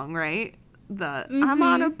song, right? I'm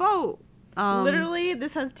on a boat. Literally,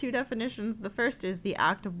 this has two definitions. The first is the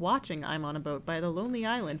act of watching I'm on a Boat by The Lonely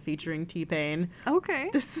Island featuring T-Pain. Okay.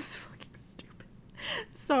 This is fucking stupid.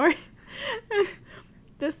 Sorry.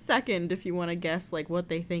 The second, if you want to guess, like, what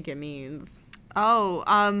they think it means.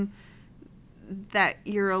 Oh, that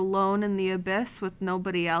you're alone in the abyss with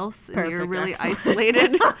nobody else and you're really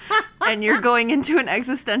isolated and you're going into an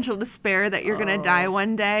existential despair that you're gonna die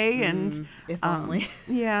one day and if only.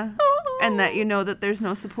 Yeah. And that you know that there's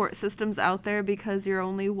no support systems out there because you're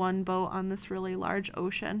only one boat on this really large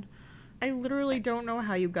ocean. I literally don't know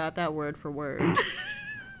how you got that word for word.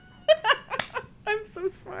 I'm so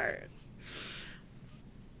smart.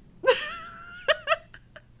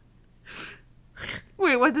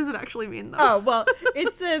 Wait, what does it actually mean, though? Oh, well,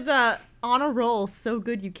 it says, on a roll, so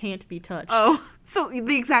good you can't be touched. Oh, so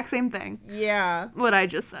the exact same thing. Yeah. What I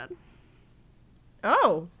just said.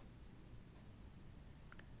 Oh.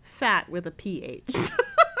 Fat with a PH.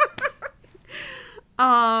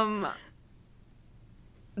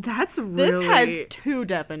 That's really... This has two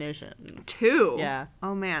definitions. Two? Yeah.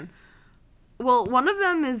 Oh, man. Well, one of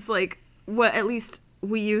them is, like, what at least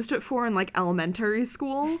we used it for in, like, elementary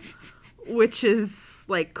school, which is,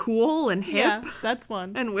 like, cool and hip. Yeah, that's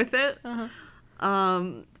one. And with it. Uh-huh.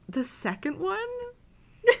 The second one?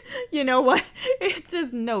 You know what? It says,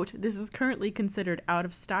 note, this is currently considered out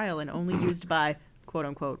of style and only used by,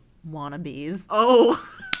 quote-unquote, wannabes. Oh.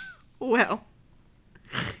 Well.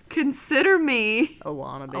 Consider me A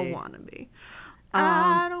wannabe. a wannabe.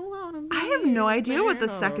 I don't wanna be. I have no idea what the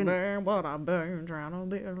second...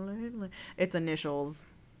 It's initials.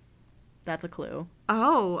 That's a clue.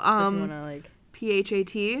 Oh, So if you wanna, like...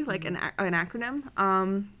 PHAT, like an acronym.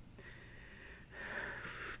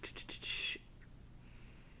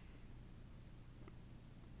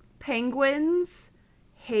 Penguins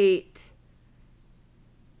hate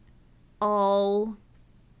all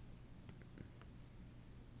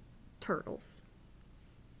turtles.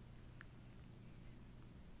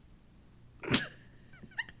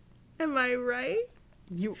 Am I right?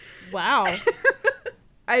 Wow.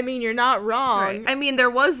 I mean, you're not wrong. Right. I mean, there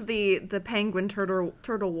was the penguin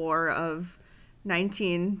turtle war of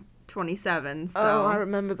 1927. So Oh, I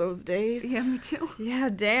remember those days. yeah, me too. Yeah,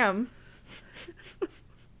 damn.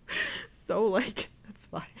 So, like, that's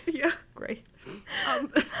fine. Yeah. Great.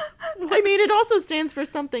 I mean, it also stands for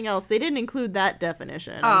something else. They didn't include that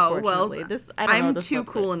definition, Oh, unfortunately. well, This, I don't know, I'm this too website-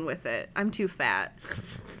 cool with it. I'm too fat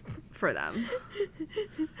for them.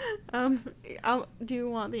 Do you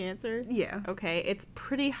want the answer? Yeah. Okay, it's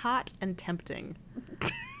pretty hot and tempting.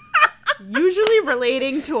 Usually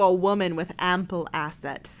relating to a woman with ample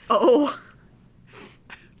assets. Oh.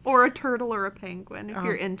 Or a turtle or a penguin, if Oh.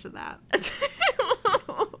 you're into that.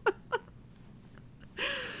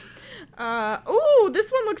 Ooh,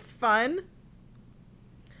 this one looks fun.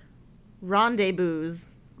 Rendezvous.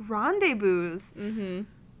 Rendezvous.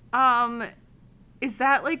 Mm-hmm. Is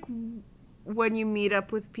that like when you meet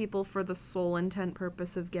up with people for the sole intent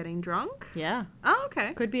purpose of getting drunk? Yeah. Oh,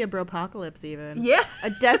 okay. Could be a bropocalypse even. Yeah.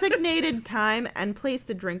 A designated time and place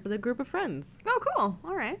to drink with a group of friends. Oh, cool.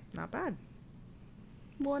 All right. Not bad.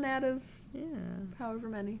 One out of Yeah. however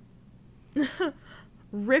many.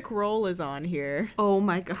 Rick Roll is on here. Oh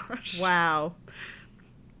my gosh. Wow.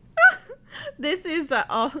 This is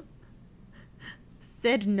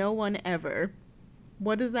said no one ever.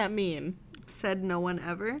 What does that mean? Said no one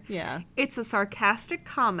ever. Yeah. It's a sarcastic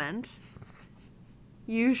comment,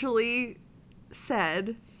 usually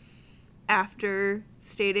said after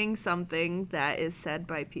Stating something that is said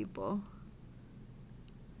by people.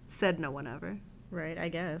 Said no one ever. Right, I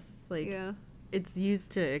guess. Like, Yeah. it's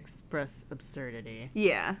used to express absurdity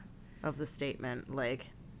Yeah. of the statement. Like,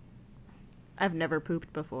 I've never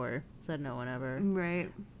pooped before. Said no one ever.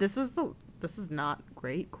 Right. This is not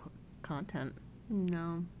great content.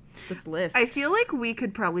 No. This list. I feel like we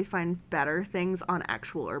could probably find better things on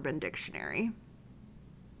actual Urban Dictionary.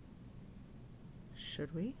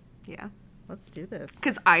 Should we? Yeah. Let's do this.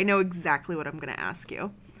 Because I know exactly what I'm going to ask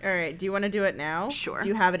you. All right. Do you want to do it now? Sure. Do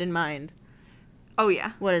you have it in mind? Oh,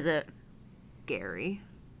 yeah. What is it? Gary.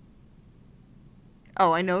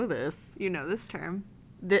 Oh, I know this. You know this term.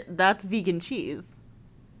 That's vegan cheese.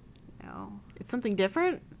 No. It's something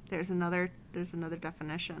different? There's another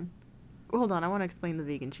definition. Hold on. I want to explain the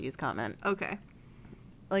vegan cheese comment. Okay.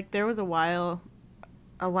 Like, there was a while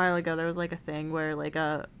ago, there was, like, a thing where, like,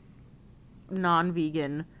 a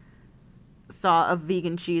non-vegan saw a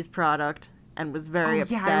vegan cheese product and was very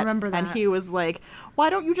upset. Yeah, I remember that. And he was like, why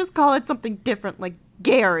don't you just call it something different, like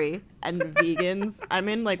Gary? And the vegans, I'm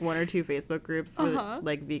in, like, 1 or 2 Facebook groups with,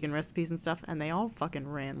 like, vegan recipes and stuff, and they all fucking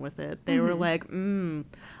ran with it. They were like,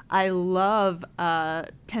 I love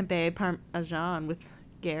tempeh parmesan with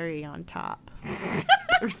Gary on top.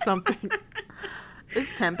 Or something. Is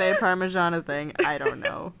tempeh parmesan a thing? I don't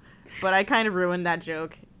know. But I kind of ruined that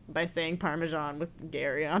joke by saying parmesan with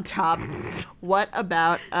Gary on top. What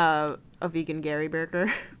about a vegan Gary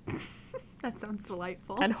burger? That sounds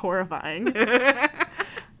delightful. And horrifying.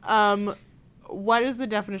 What is the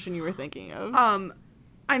definition you were thinking of?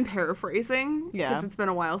 I'm paraphrasing. Yeah. Because it's been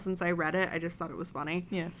a while since I read it. I just thought it was funny.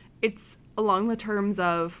 Yeah. It's along the terms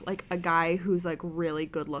of, like, a guy who's, like, really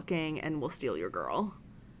good looking and will steal your girl.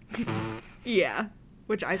 Yeah.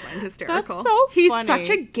 Which I find hysterical. That's so He's funny. such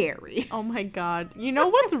a Gary. Oh my god. You know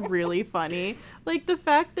what's really funny? Like, the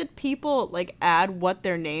fact that people, like, add what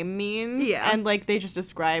their name means. Yeah. And, like, they just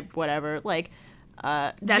describe whatever. Like,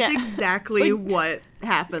 That's exactly like- what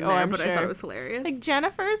happened Oh, there, I'm but I sure. thought it was hilarious. Like,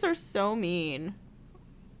 Jennifers are so mean.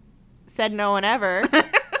 Said no one ever.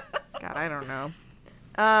 God, I don't know.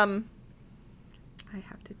 I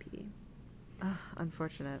have to pee. Ugh,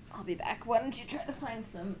 unfortunate. I'll be back. Why don't you try to find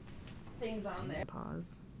some things on there?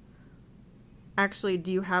 Pause. Actually,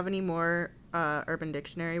 do you have any more Urban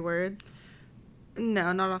Dictionary words?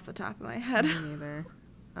 No, not off the top of my head. Me neither.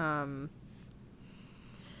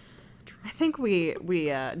 I think we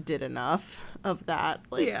did enough of that.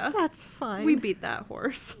 Like, Yeah. that's fine. We beat that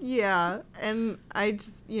horse. Yeah, and I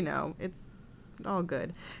just, it's all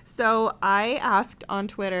good. So I asked on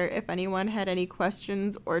Twitter if anyone had any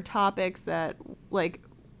questions or topics that, like,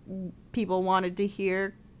 people wanted to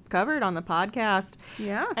hear covered on the podcast.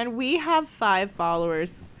 Yeah. And we have 5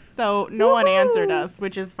 followers, so no one answered us,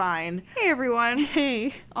 which is fine. Hey, everyone.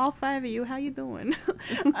 Hey, all 5 of you, how you doing?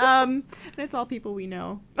 And it's all people we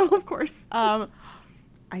know. Oh, of course.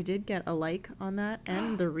 I did get a like on that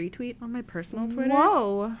and the retweet on my personal Twitter.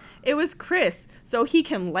 Whoa. It was Chris, so he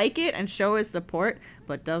can like it and show his support,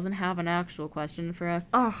 but doesn't have an actual question for us.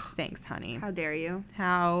 Oh, Thanks, honey. how dare you?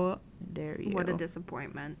 How dare you? What a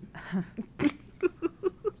disappointment.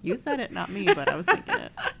 You said it, not me, but I was thinking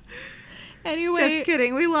it. Anyway. Just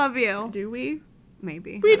kidding. We love you. Do we?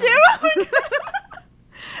 Maybe. We I don't do? know.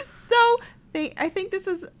 So, I think this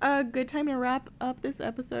is a good time to wrap up this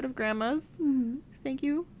episode of Grandma's. Mhm. Thank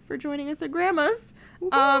you for joining us at Grandma's.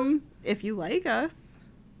 Woohoo. If you like us,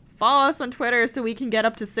 follow us on Twitter so we can get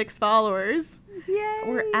up to 6 followers. Yay.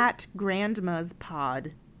 We're at Grandma's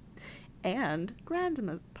Pod. And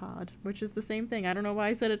Grandma's Pod, which is the same thing. I don't know why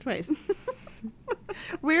I said it twice.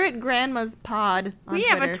 We're at Grandma's Pod on We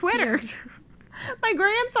Twitter. have a Twitter. My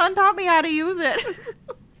grandson taught me how to use it.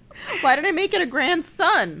 Why did I make it a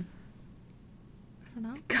grandson? I don't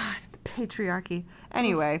know. God, the patriarchy.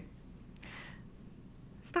 Anyway.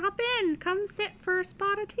 Stop in. Come sit for a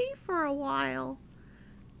spot of tea for a while.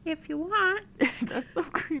 If you want. That's so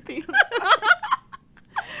creepy.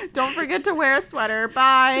 Don't forget to wear a sweater.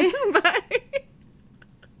 Bye. Bye.